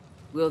Brooks?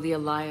 Will the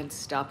Alliance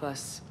stop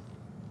us?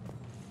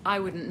 I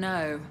wouldn't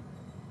know.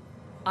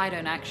 I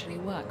don't actually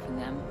work for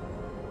them.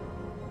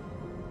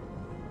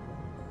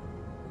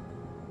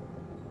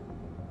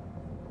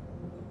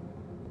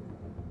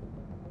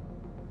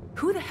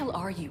 Who the hell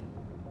are you?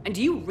 And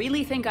do you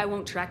really think I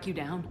won't track you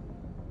down?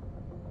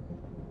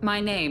 My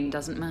name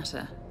doesn't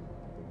matter.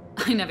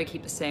 I never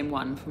keep the same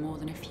one for more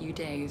than a few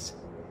days.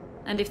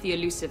 And if the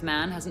elusive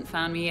man hasn't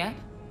found me yet,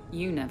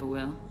 you never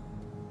will.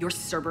 You're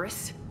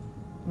Cerberus?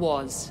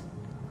 Was.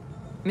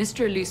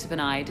 Mr. Elusive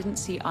and I didn't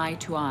see eye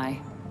to eye.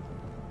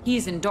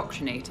 He's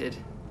indoctrinated,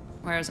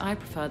 whereas I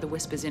prefer the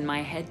whispers in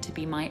my head to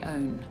be my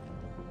own.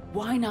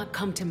 Why not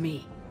come to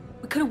me?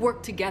 We could have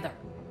worked together.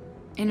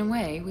 In a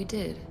way, we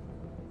did.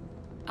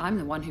 I'm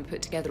the one who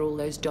put together all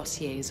those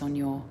dossiers on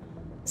your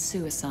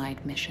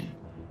suicide mission.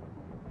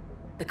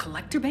 The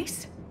Collector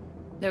base?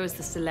 There was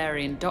the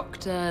Solarian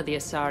Doctor, the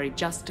Asari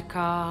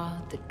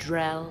Justicar, the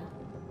Drell.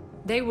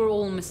 They were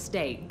all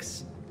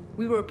mistakes.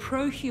 We were a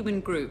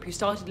pro-human group who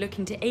started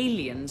looking to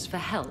aliens for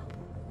help.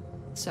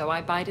 So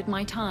I bided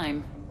my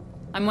time.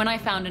 And when I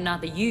found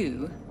another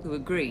you who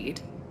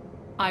agreed,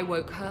 I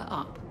woke her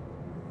up.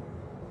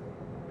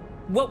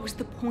 What was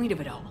the point of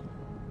it all?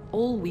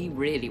 All we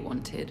really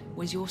wanted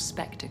was your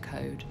Spectre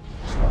code.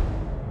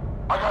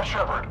 I got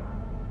Shepard.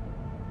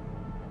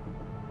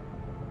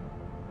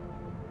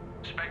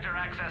 Spectre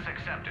access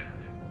accepted.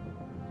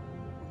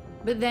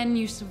 But then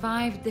you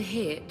survived the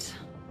hit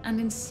and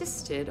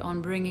insisted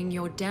on bringing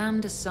your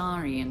damned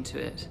Asari into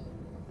it.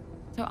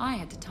 So I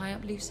had to tie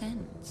up loose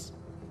ends.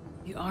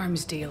 The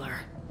arms dealer.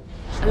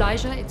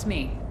 Elijah, it's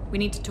me. We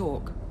need to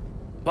talk.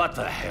 What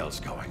the hell's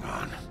going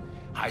on?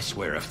 I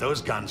swear if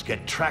those guns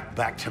get tracked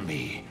back to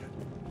me...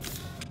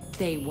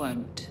 They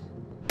won't.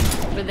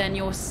 But then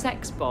your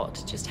sex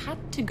bot just had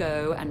to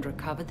go and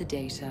recover the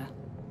data.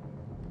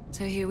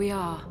 So here we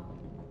are,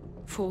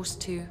 forced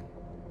to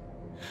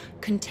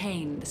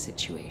contain the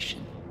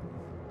situation.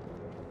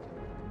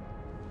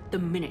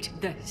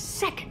 The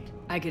second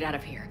I get out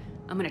of here,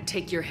 I'm gonna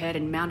take your head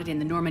and mount it in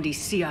the Normandy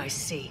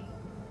CIC.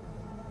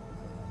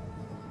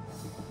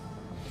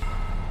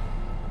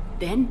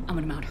 Then I'm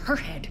gonna mount her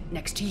head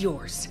next to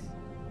yours.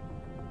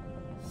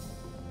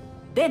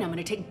 Then I'm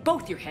gonna take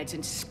both your heads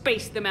and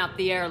space them out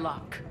the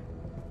airlock.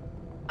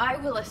 I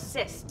will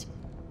assist.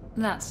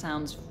 That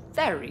sounds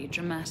very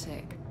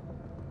dramatic.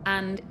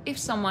 And if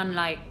someone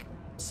like,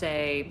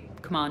 say,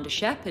 Commander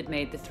Shepard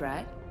made the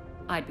threat,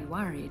 I'd be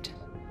worried.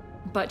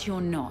 But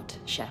you're not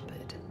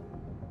Shepard.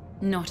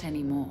 Not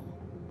anymore.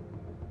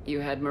 You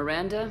had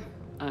Miranda,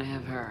 I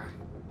have her.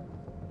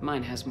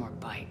 Mine has more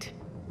bite.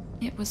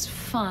 It was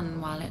fun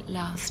while it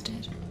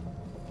lasted.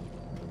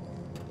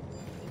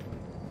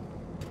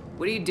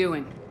 What are you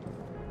doing?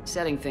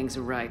 Setting things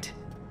right.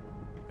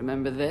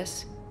 Remember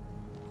this?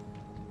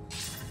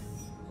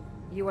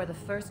 You are the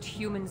first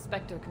human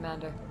Spectre,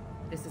 Commander.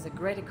 This is a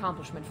great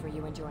accomplishment for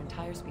you and your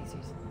entire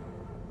species.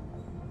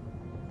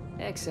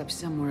 Except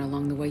somewhere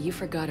along the way, you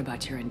forgot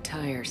about your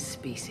entire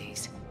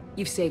species.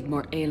 You've saved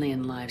more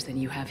alien lives than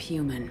you have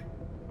human.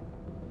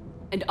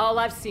 And all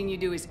I've seen you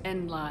do is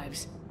end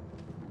lives.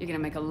 You're gonna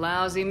make a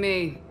lousy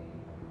me.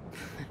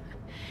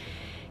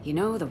 You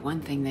know, the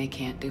one thing they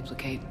can't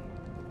duplicate?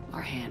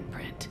 Our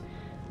handprint.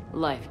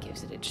 Life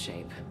gives it its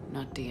shape,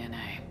 not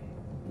DNA.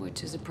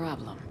 Which is a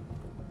problem.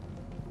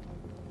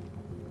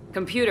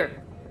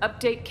 Computer,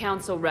 update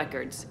Council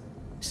records.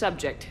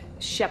 Subject,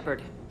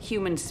 Shepard,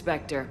 human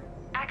Spectre.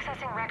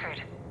 Accessing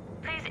record.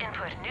 Please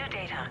input new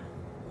data.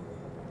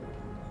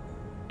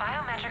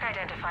 Biometric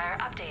identifier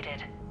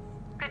updated.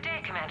 Good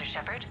day, Commander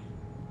Shepard.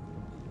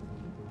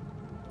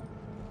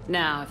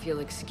 Now, if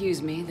you'll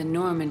excuse me, the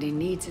Normandy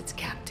needs its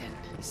captain.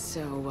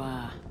 So,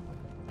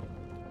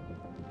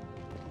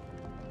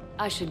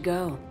 I should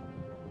go.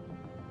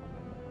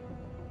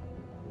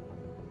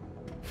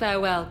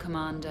 Farewell,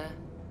 Commander.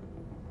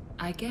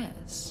 I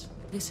guess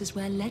this is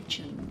where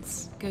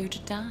legends go to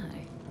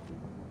die.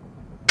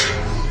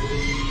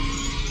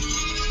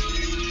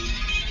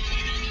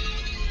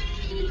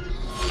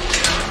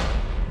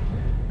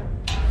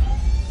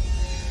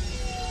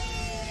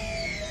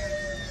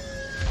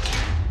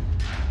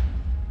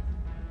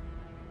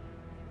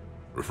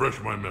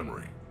 Refresh my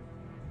memory.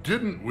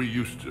 Didn't we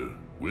used to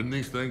win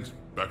these things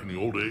back in the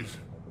old days?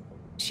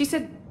 She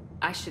said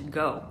I should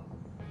go.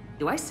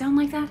 Do I sound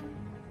like that?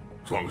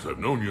 As long as I've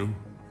known you,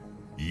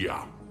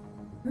 yeah.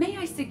 May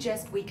I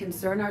suggest we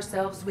concern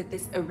ourselves with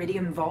this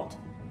Iridium vault,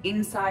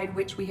 inside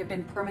which we have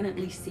been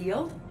permanently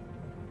sealed?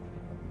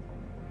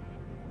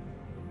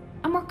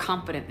 I'm more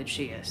confident than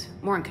she is.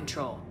 More in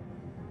control.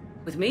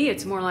 With me,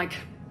 it's more like,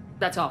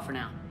 that's all for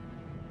now.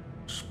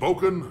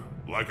 Spoken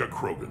like a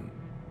Krogan.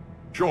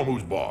 Show him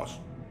who's boss.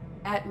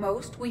 At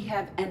most, we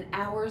have an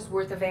hour's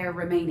worth of air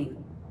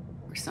remaining.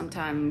 Or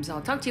sometimes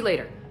I'll talk to you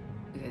later.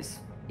 Because,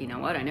 you know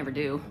what, I never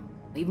do.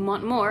 Leave them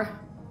wanting more.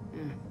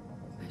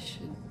 I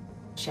should...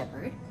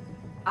 Shepard,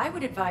 I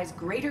would advise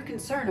greater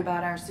concern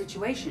about our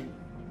situation.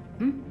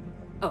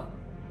 Oh,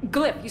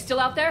 Glyph, you still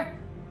out there?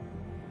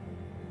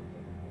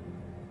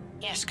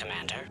 Yes,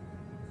 Commander.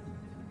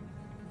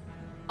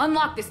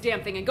 Unlock this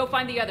damn thing and go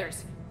find the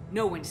others.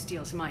 No one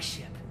steals my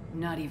ship.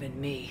 Not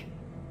even me.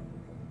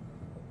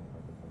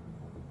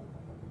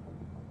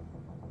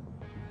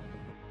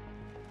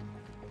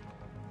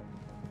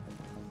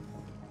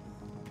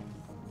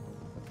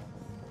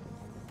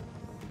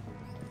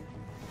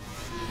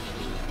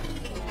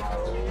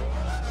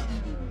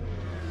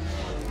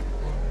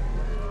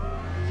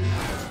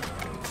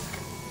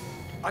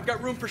 I've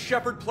got room for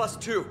Shepard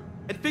 +2.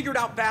 And figure it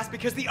out fast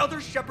because the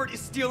other Shepard is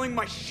stealing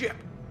my ship.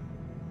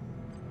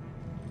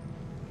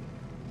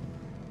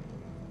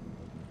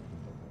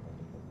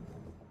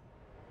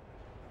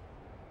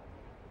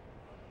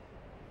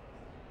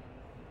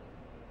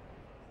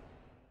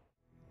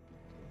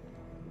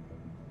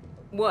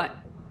 What?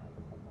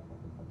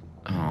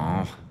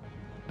 Oh,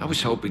 I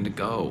was hoping to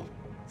go.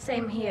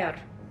 Same here.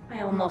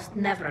 I almost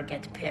never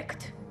get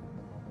picked.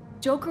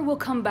 Joker will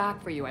come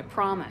back for you, I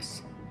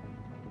promise.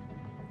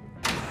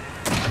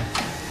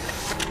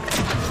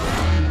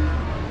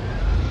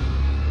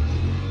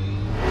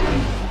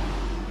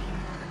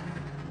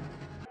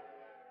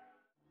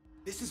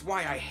 This is why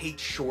I hate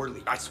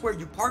Shorely. I swear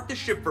you parked the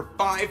ship for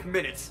 5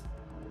 minutes.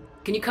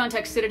 Can you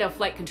contact Citadel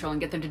Flight Control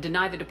and get them to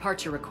deny the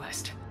departure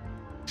request?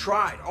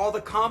 Tried. All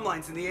the comm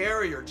lines in the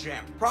area are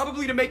jammed.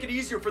 Probably to make it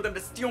easier for them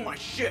to steal my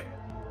ship.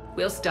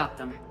 We'll stop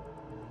them.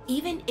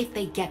 Even if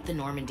they get the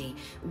Normandy,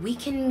 we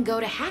can go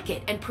to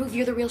Hackett and prove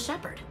you're the real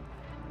Shepard.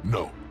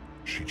 No.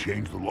 She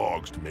changed the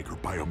logs to make her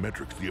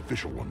biometrics the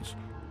official ones.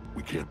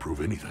 We can't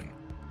prove anything.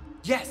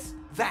 Yes,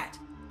 that.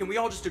 Can we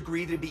all just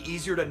agree that it'd be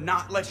easier to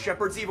not let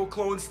Shepard's evil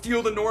clone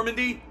steal the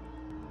Normandy?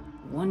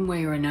 One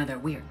way or another,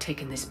 we are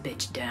taking this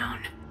bitch down.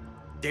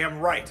 Damn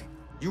right.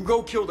 You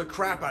go kill the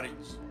crap out of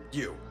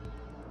you.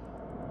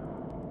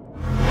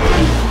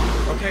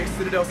 Okay,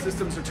 Citadel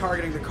systems are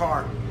targeting the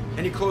car.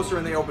 Any closer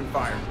and they open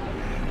fire.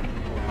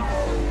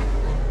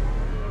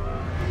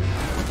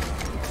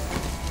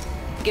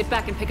 Get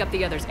back and pick up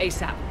the others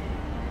ASAP.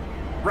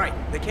 Right,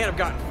 they can't have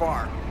gotten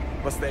far.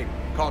 Unless they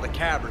called a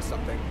cab or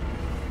something.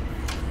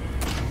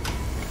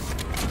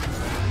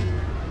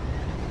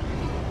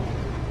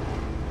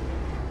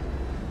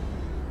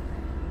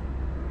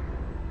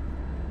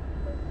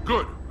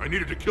 Good. I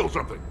needed to kill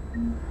something.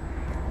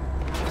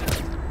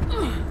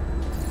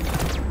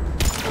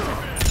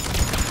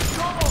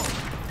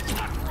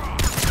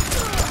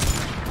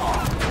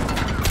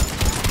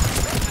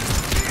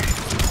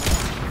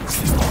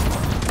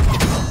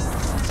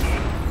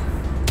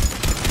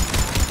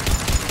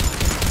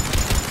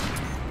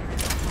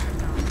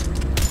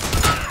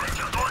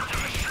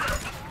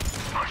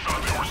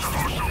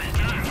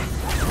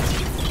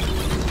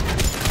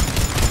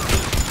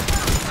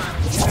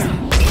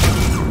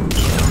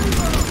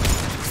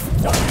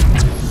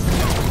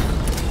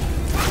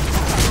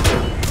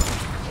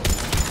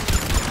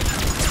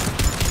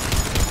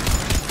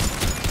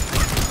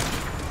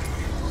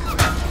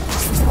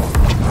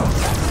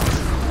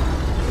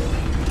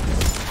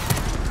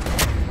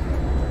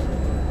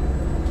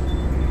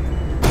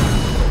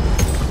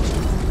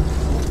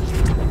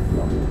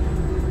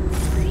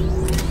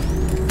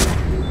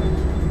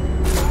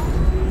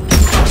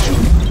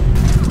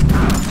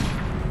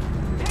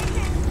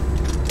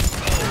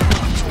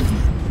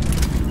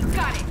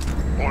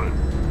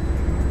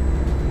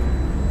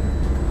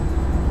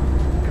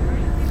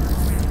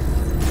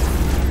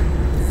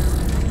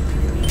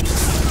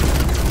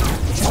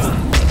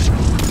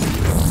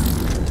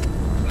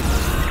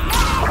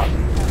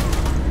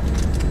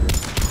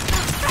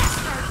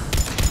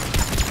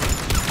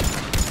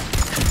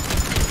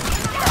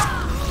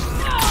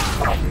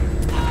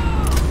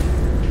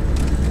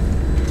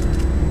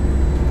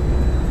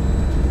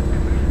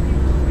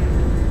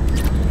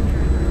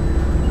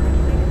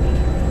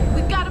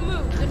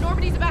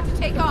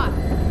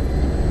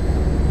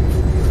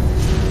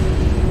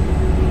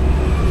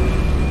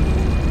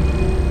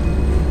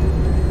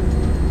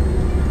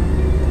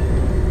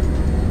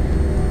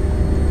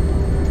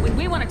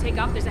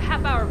 There's a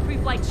half-hour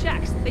pre-flight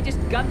checks. They just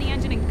gun the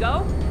engine and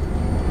go?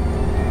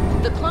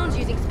 The clone's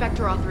using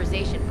Spectre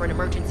authorization for an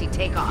emergency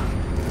takeoff.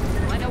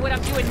 Well, I know what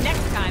I'm doing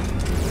next time.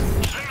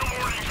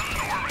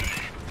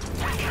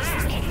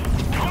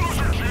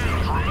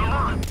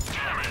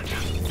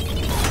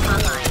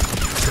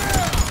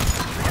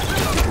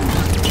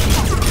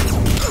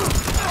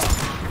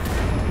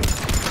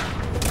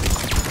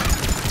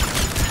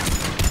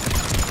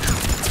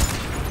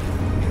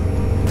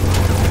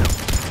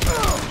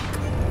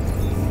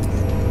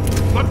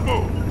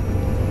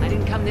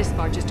 This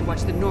far just to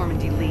watch the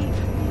Normandy leave.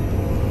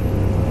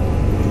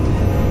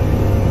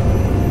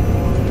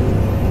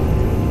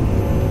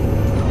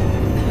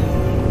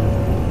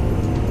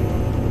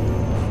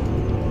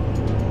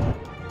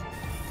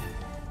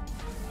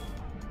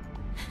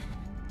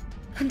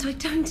 And I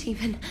don't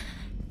even...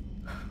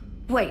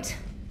 Wait.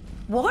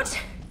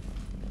 What?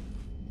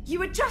 You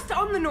were just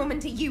on the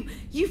Normandy.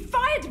 You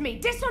fired me.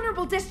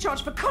 Dishonorable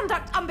discharge for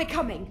conduct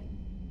unbecoming.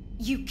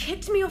 You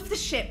kicked me off the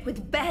ship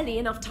with barely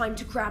enough time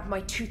to grab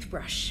my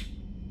toothbrush.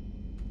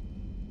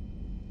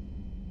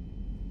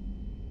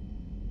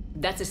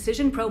 That's a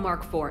Cision Pro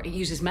Mark IV. It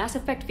uses mass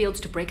effect fields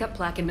to break up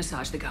plaque and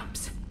massage the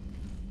gums.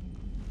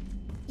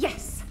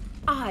 Yes,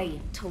 I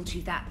told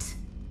you that.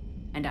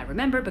 And I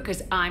remember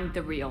because I'm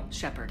the real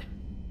Shepard.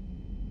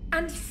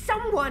 And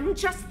someone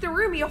just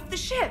threw me off the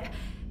ship.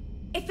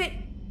 If it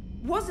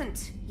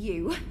wasn't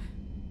you...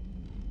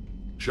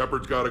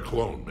 Shepard's got a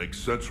clone. Makes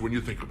sense when you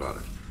think about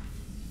it.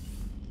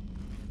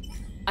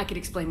 I could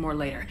explain more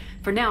later.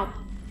 For now,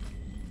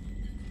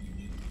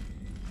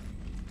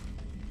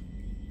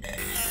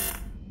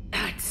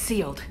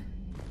 sealed.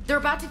 They're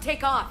about to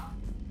take off.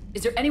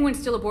 Is there anyone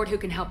still aboard who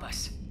can help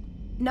us?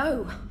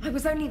 No, I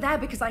was only there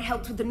because I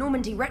helped with the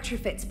Normandy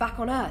retrofits back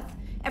on Earth.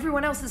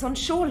 Everyone else is on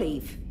shore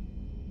leave.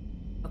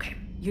 Okay,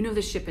 you know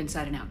this ship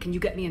inside and out. Can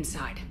you get me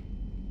inside?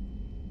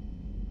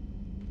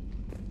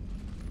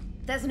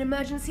 There's an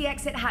emergency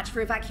exit hatch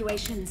for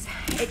evacuations.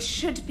 It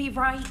should be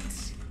right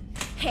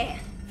here.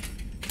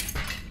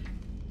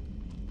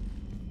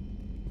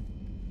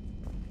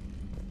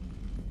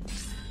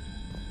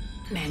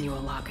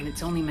 Manual lock, and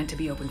it's only meant to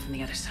be opened from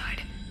the other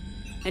side.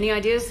 Any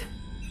ideas?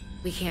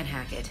 We can't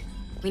hack it.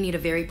 We need a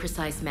very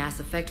precise mass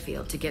effect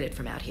field to get it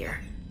from out here.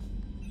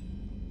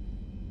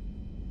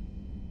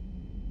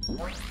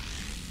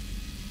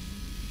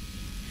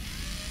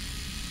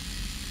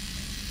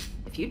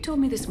 If you'd told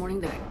me this morning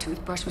that a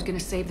toothbrush was gonna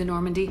save the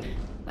Normandy,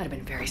 I'd have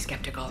been very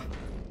skeptical.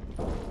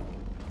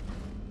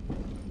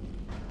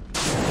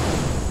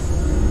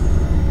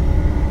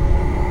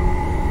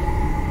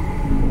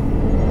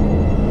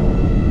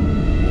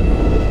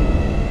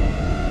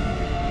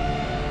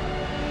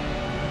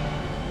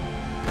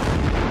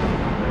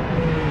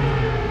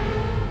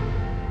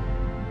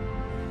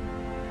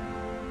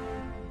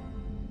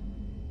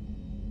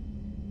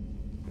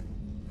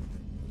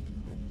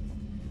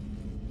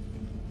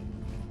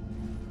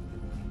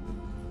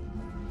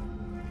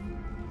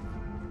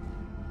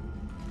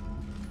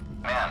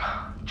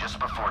 Ma'am, just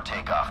before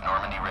takeoff,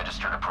 Normandy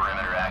registered a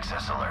perimeter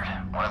access alert.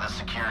 One of the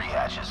security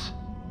hatches.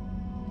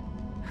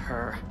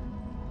 Her.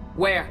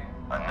 Where?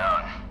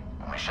 Unknown.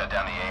 When we shut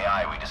down the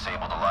AI, we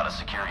disabled a lot of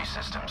security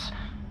systems.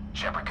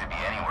 Shepard could be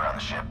anywhere on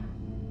the ship.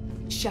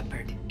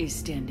 Shepard is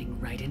standing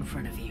right in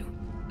front of you.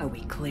 Are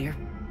we clear?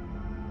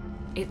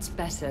 It's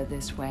better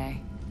this way.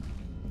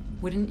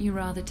 Wouldn't you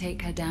rather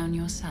take her down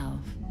yourself?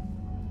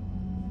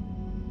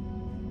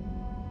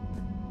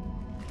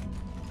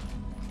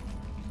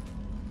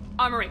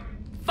 Armory,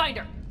 find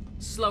her!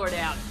 Slow her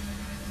down.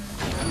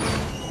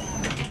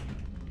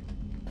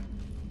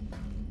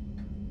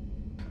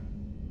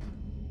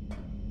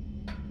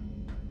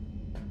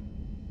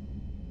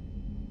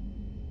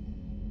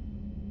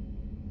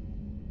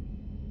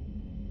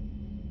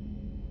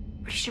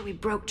 Pretty sure we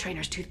broke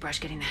Trainer's toothbrush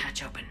getting the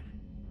hatch open.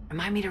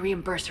 Remind me to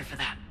reimburse her for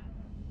that.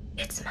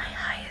 It's my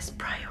highest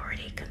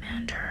priority,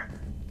 Commander.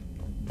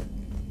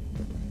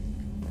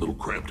 Little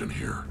cramped in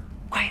here.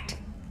 Quiet.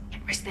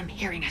 Can't risk them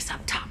hearing us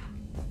up top.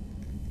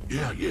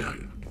 Yeah.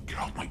 Get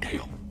off my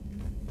tail.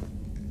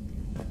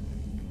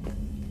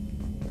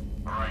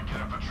 All right,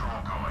 get a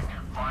patrol going.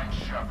 Find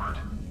Shepard.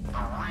 The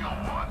real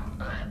one.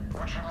 Hey,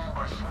 what you mean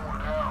by slow her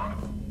down?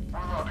 We're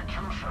allowed to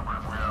kill Shepard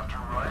if we have to,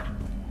 right?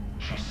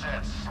 She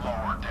said slow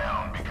her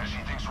down because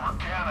she thinks we're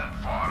cannon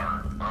fodder.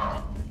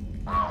 Oh,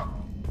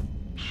 well,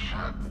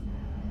 shit.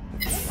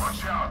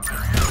 Watch out, they're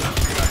here.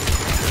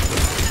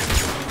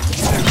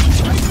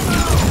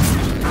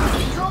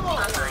 Come on!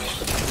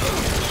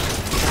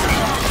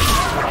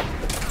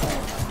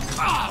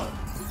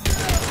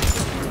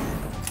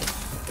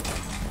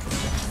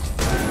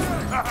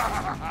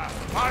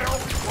 I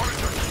always wanted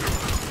to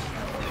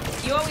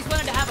shoot. You always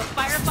wanted to have a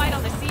firefight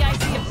on the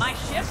CIC of my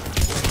ship?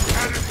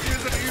 And it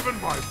isn't even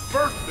my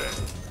birthday.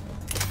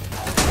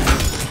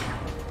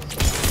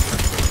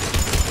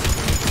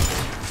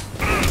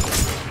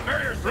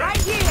 Right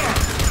here!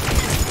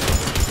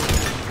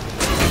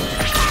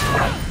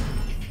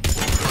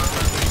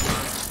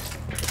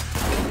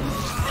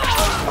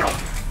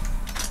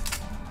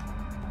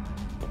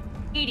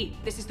 Edie,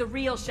 this is the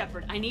real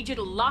Shepard. I need you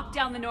to lock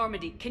down the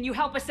Normandy. Can you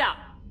help us out?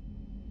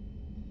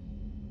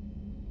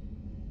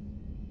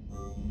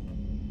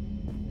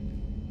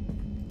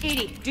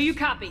 Edie, do you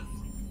copy?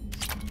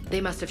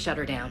 They must have shut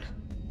her down.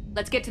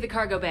 Let's get to the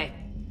cargo bay.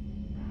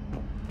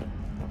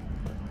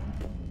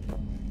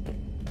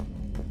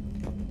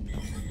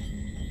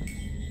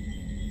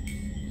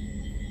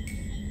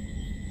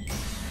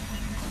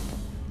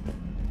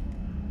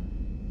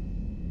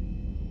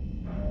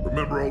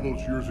 Remember all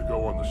those years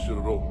ago on the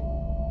Citadel?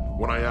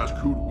 When I asked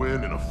who'd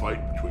win in a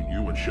fight between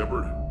you and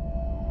Shepard?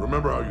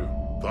 Remember how you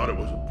thought it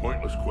was a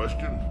pointless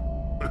question?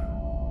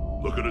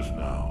 Look at us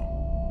now.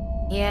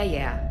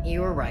 Yeah,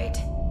 you were right.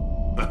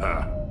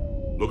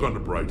 Look on the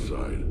bright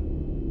side.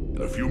 In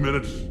a few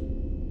minutes,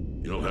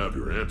 you'll have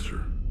your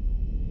answer.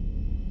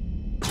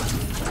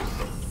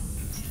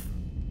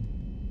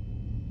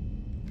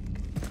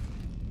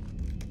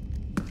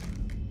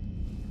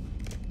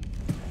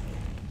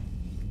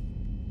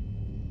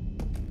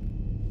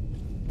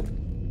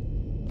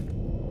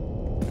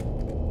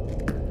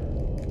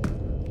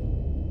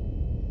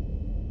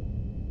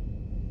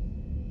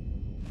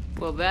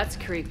 Well, that's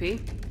creepy.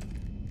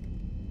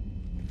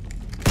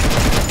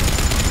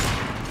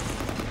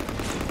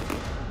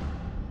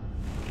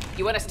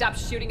 You want to stop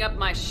shooting up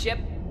my ship?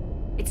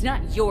 It's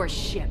not your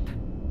ship.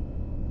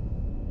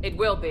 It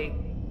will be.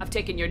 I've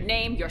taken your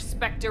name, your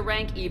Spectre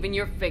rank, even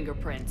your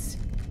fingerprints.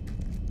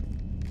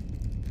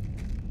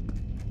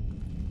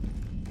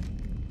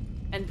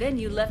 And then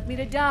you left me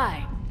to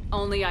die.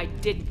 Only I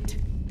didn't.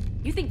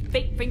 You think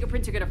fake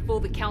fingerprints are gonna fool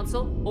the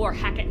Council, or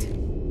hack it?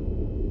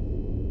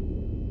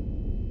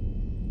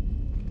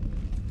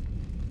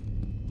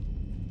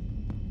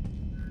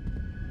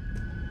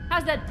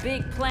 How's that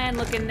big plan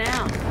looking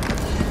now?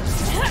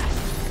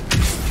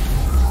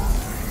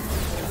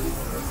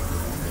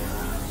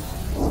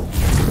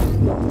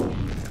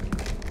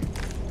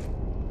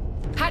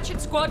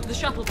 Hatchet squad to the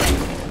shuttle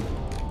bay.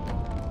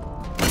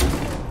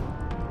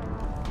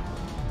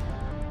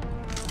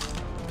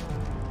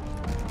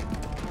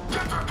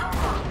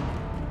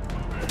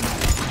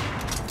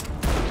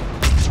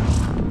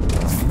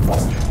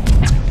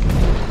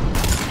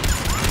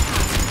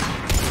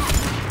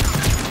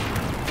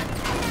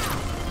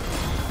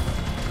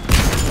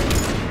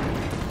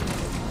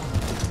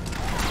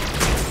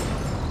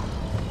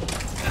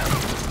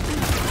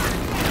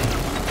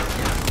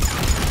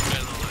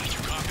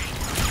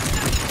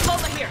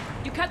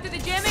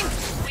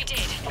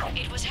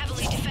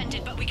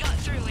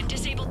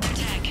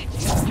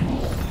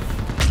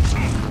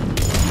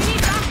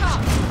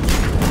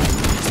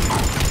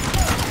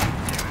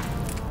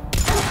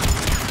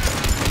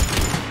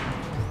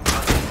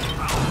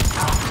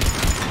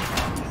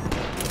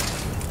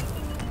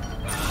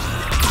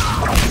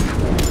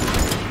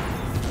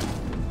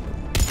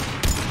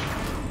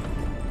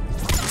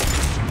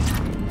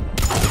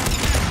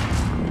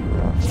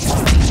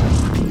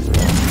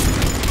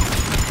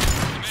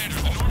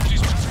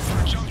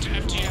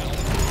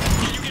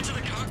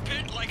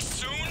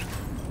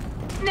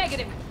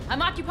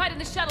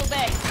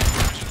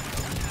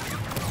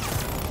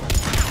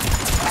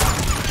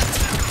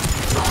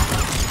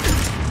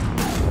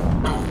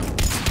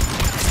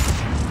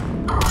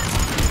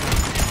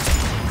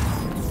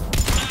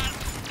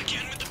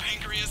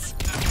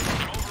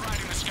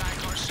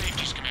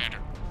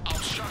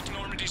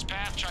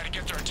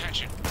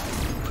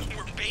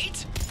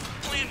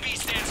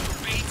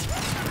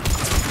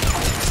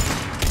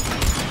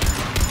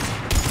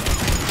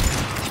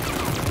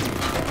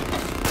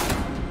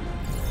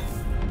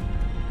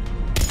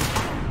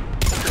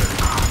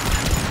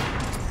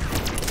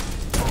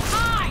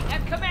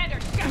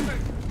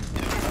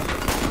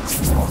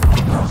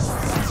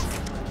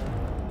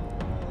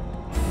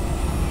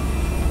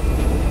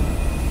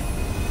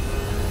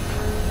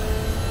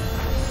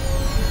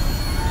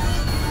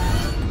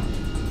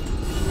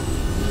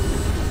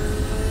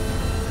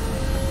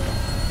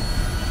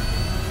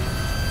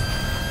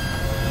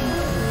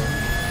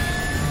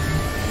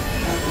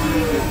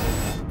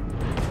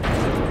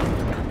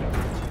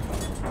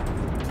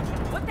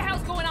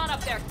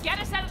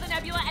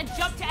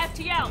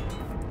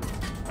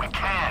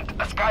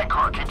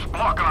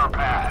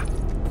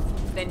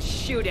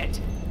 Shoot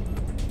it.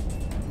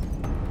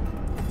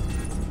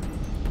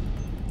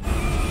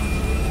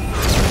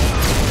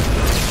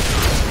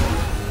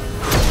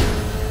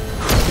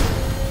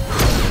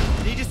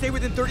 Need to stay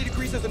within 30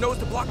 degrees of the nose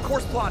to block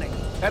course plotting.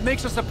 That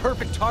makes us a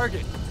perfect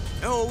target.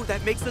 No,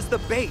 that makes us the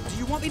bait. Do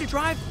you want me to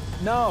drive?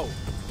 No.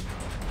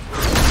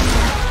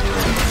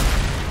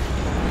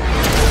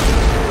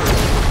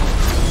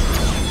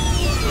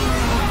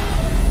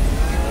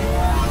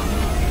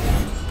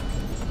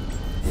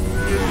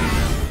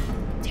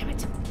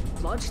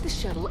 Launch the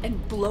shuttle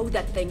and blow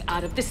that thing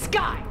out of the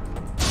sky!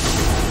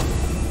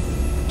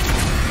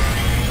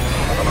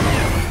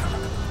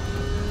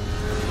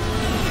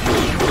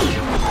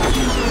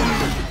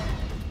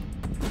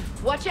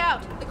 Watch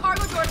out! The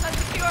cargo door's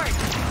unsecured!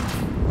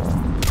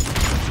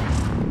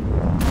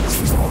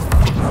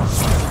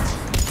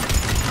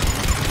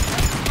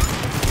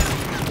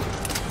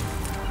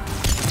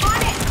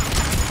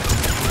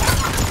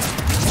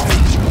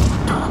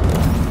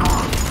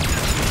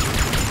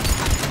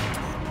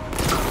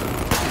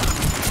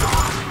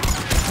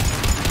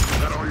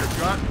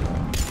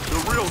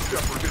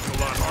 Shepard gets a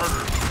lot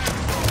harder.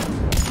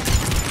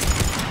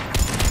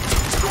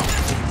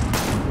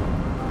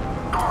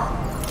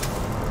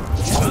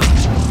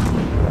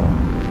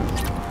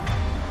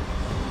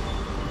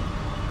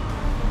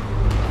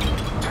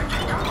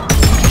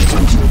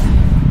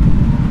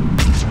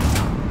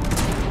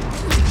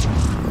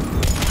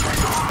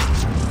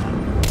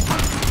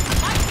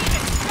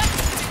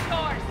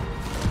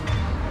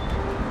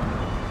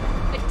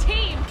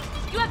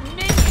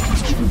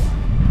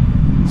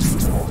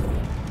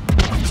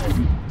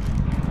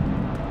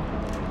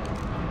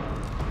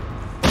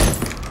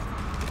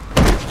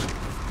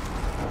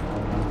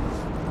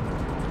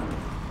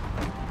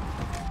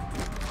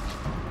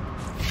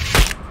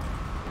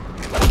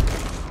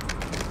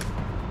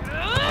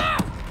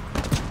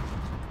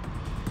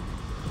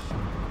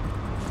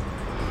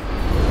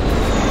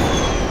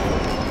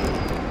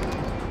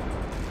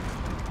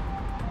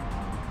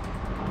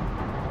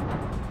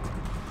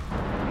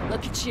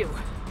 Look at you.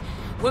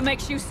 What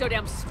makes you so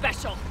damn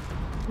special?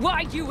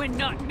 Why you and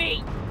not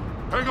me?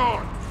 Hang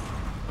on!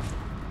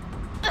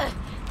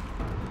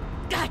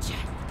 Gotcha!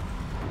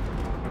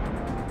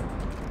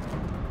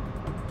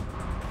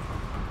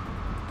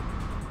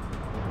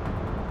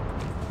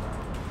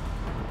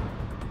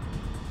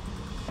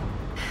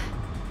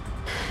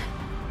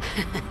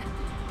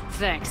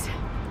 Thanks.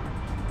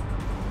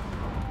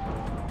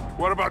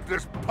 What about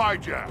this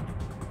hijack?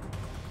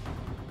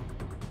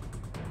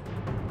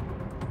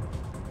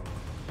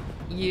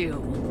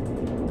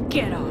 You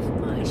Get off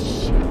my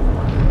ship.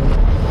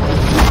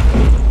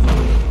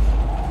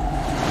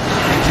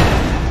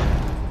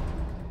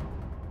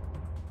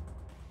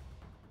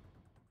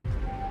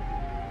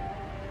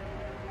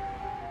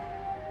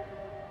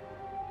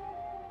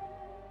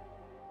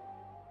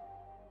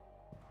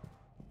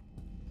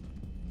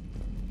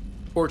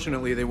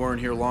 Fortunately, they weren't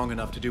here long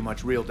enough to do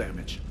much real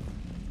damage.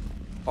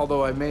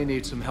 Although I may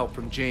need some help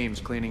from James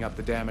cleaning up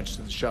the damage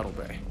to the shuttle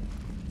bay.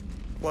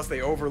 Plus,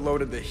 they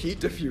overloaded the heat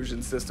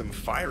diffusion system,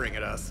 firing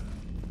at us.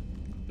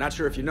 Not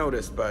sure if you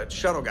noticed, but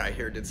Shuttle Guy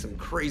here did some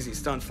crazy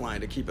stunt flying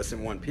to keep us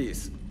in one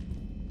piece.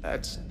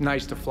 It's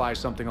nice to fly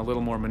something a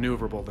little more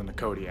maneuverable than the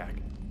Kodiak.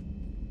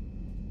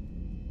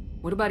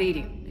 What about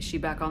Edie? Is she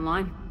back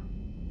online?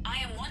 I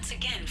am once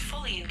again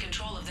fully in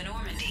control of the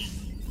Normandy.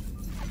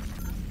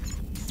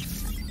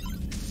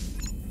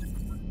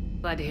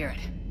 Glad to hear it.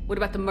 What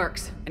about the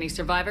mercs? Any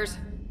survivors?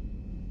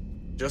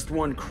 Just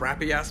one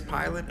crappy-ass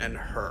pilot and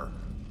her.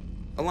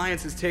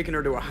 Alliance has taken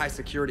her to a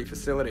high-security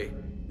facility.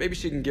 Maybe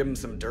she can give him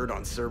some dirt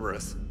on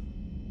Cerberus.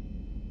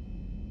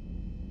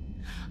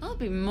 I'll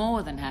be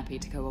more than happy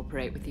to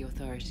cooperate with the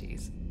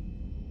authorities.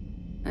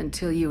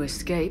 Until you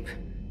escape.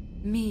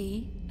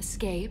 Me?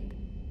 Escape?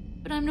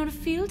 But I'm not a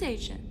field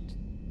agent.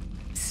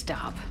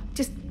 Stop.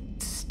 Just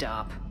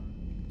stop.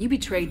 You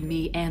betrayed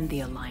me and the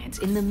Alliance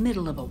in the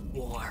middle of a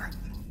war.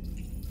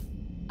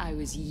 I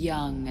was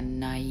young and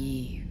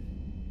naive.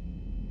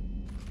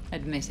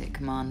 Admit it,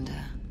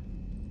 Commander.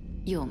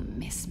 You'll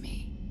miss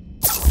me.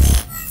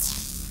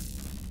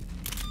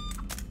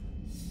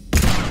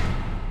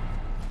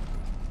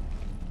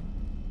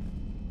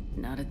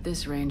 Not at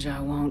this range,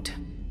 I won't.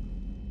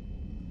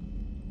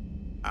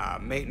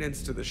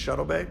 Maintenance to the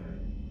shuttle bay?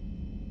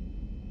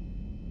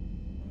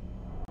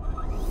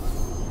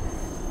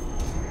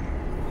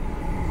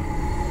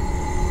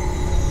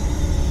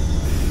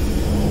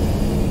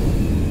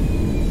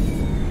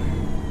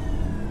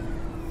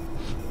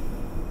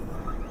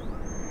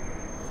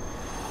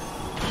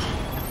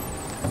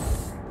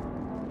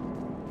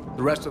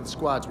 The rest of the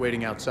squad's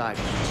waiting outside.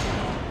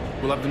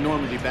 We'll have the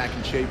Normandy back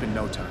in shape in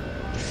no time.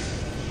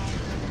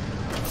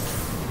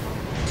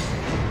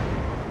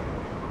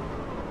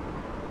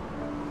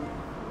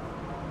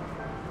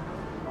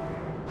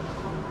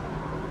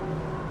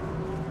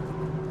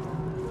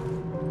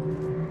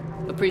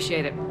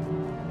 Appreciate it.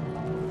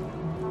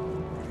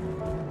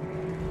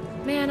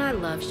 Man, I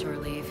love shore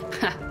leave.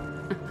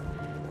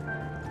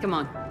 Come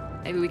on.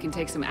 Maybe we can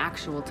take some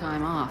actual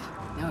time off.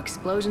 No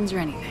explosions or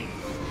anything.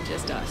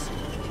 Just us.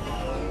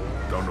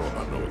 Don't know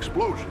about no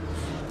explosions,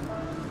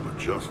 but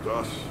just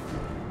us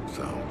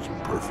sounds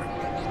perfect.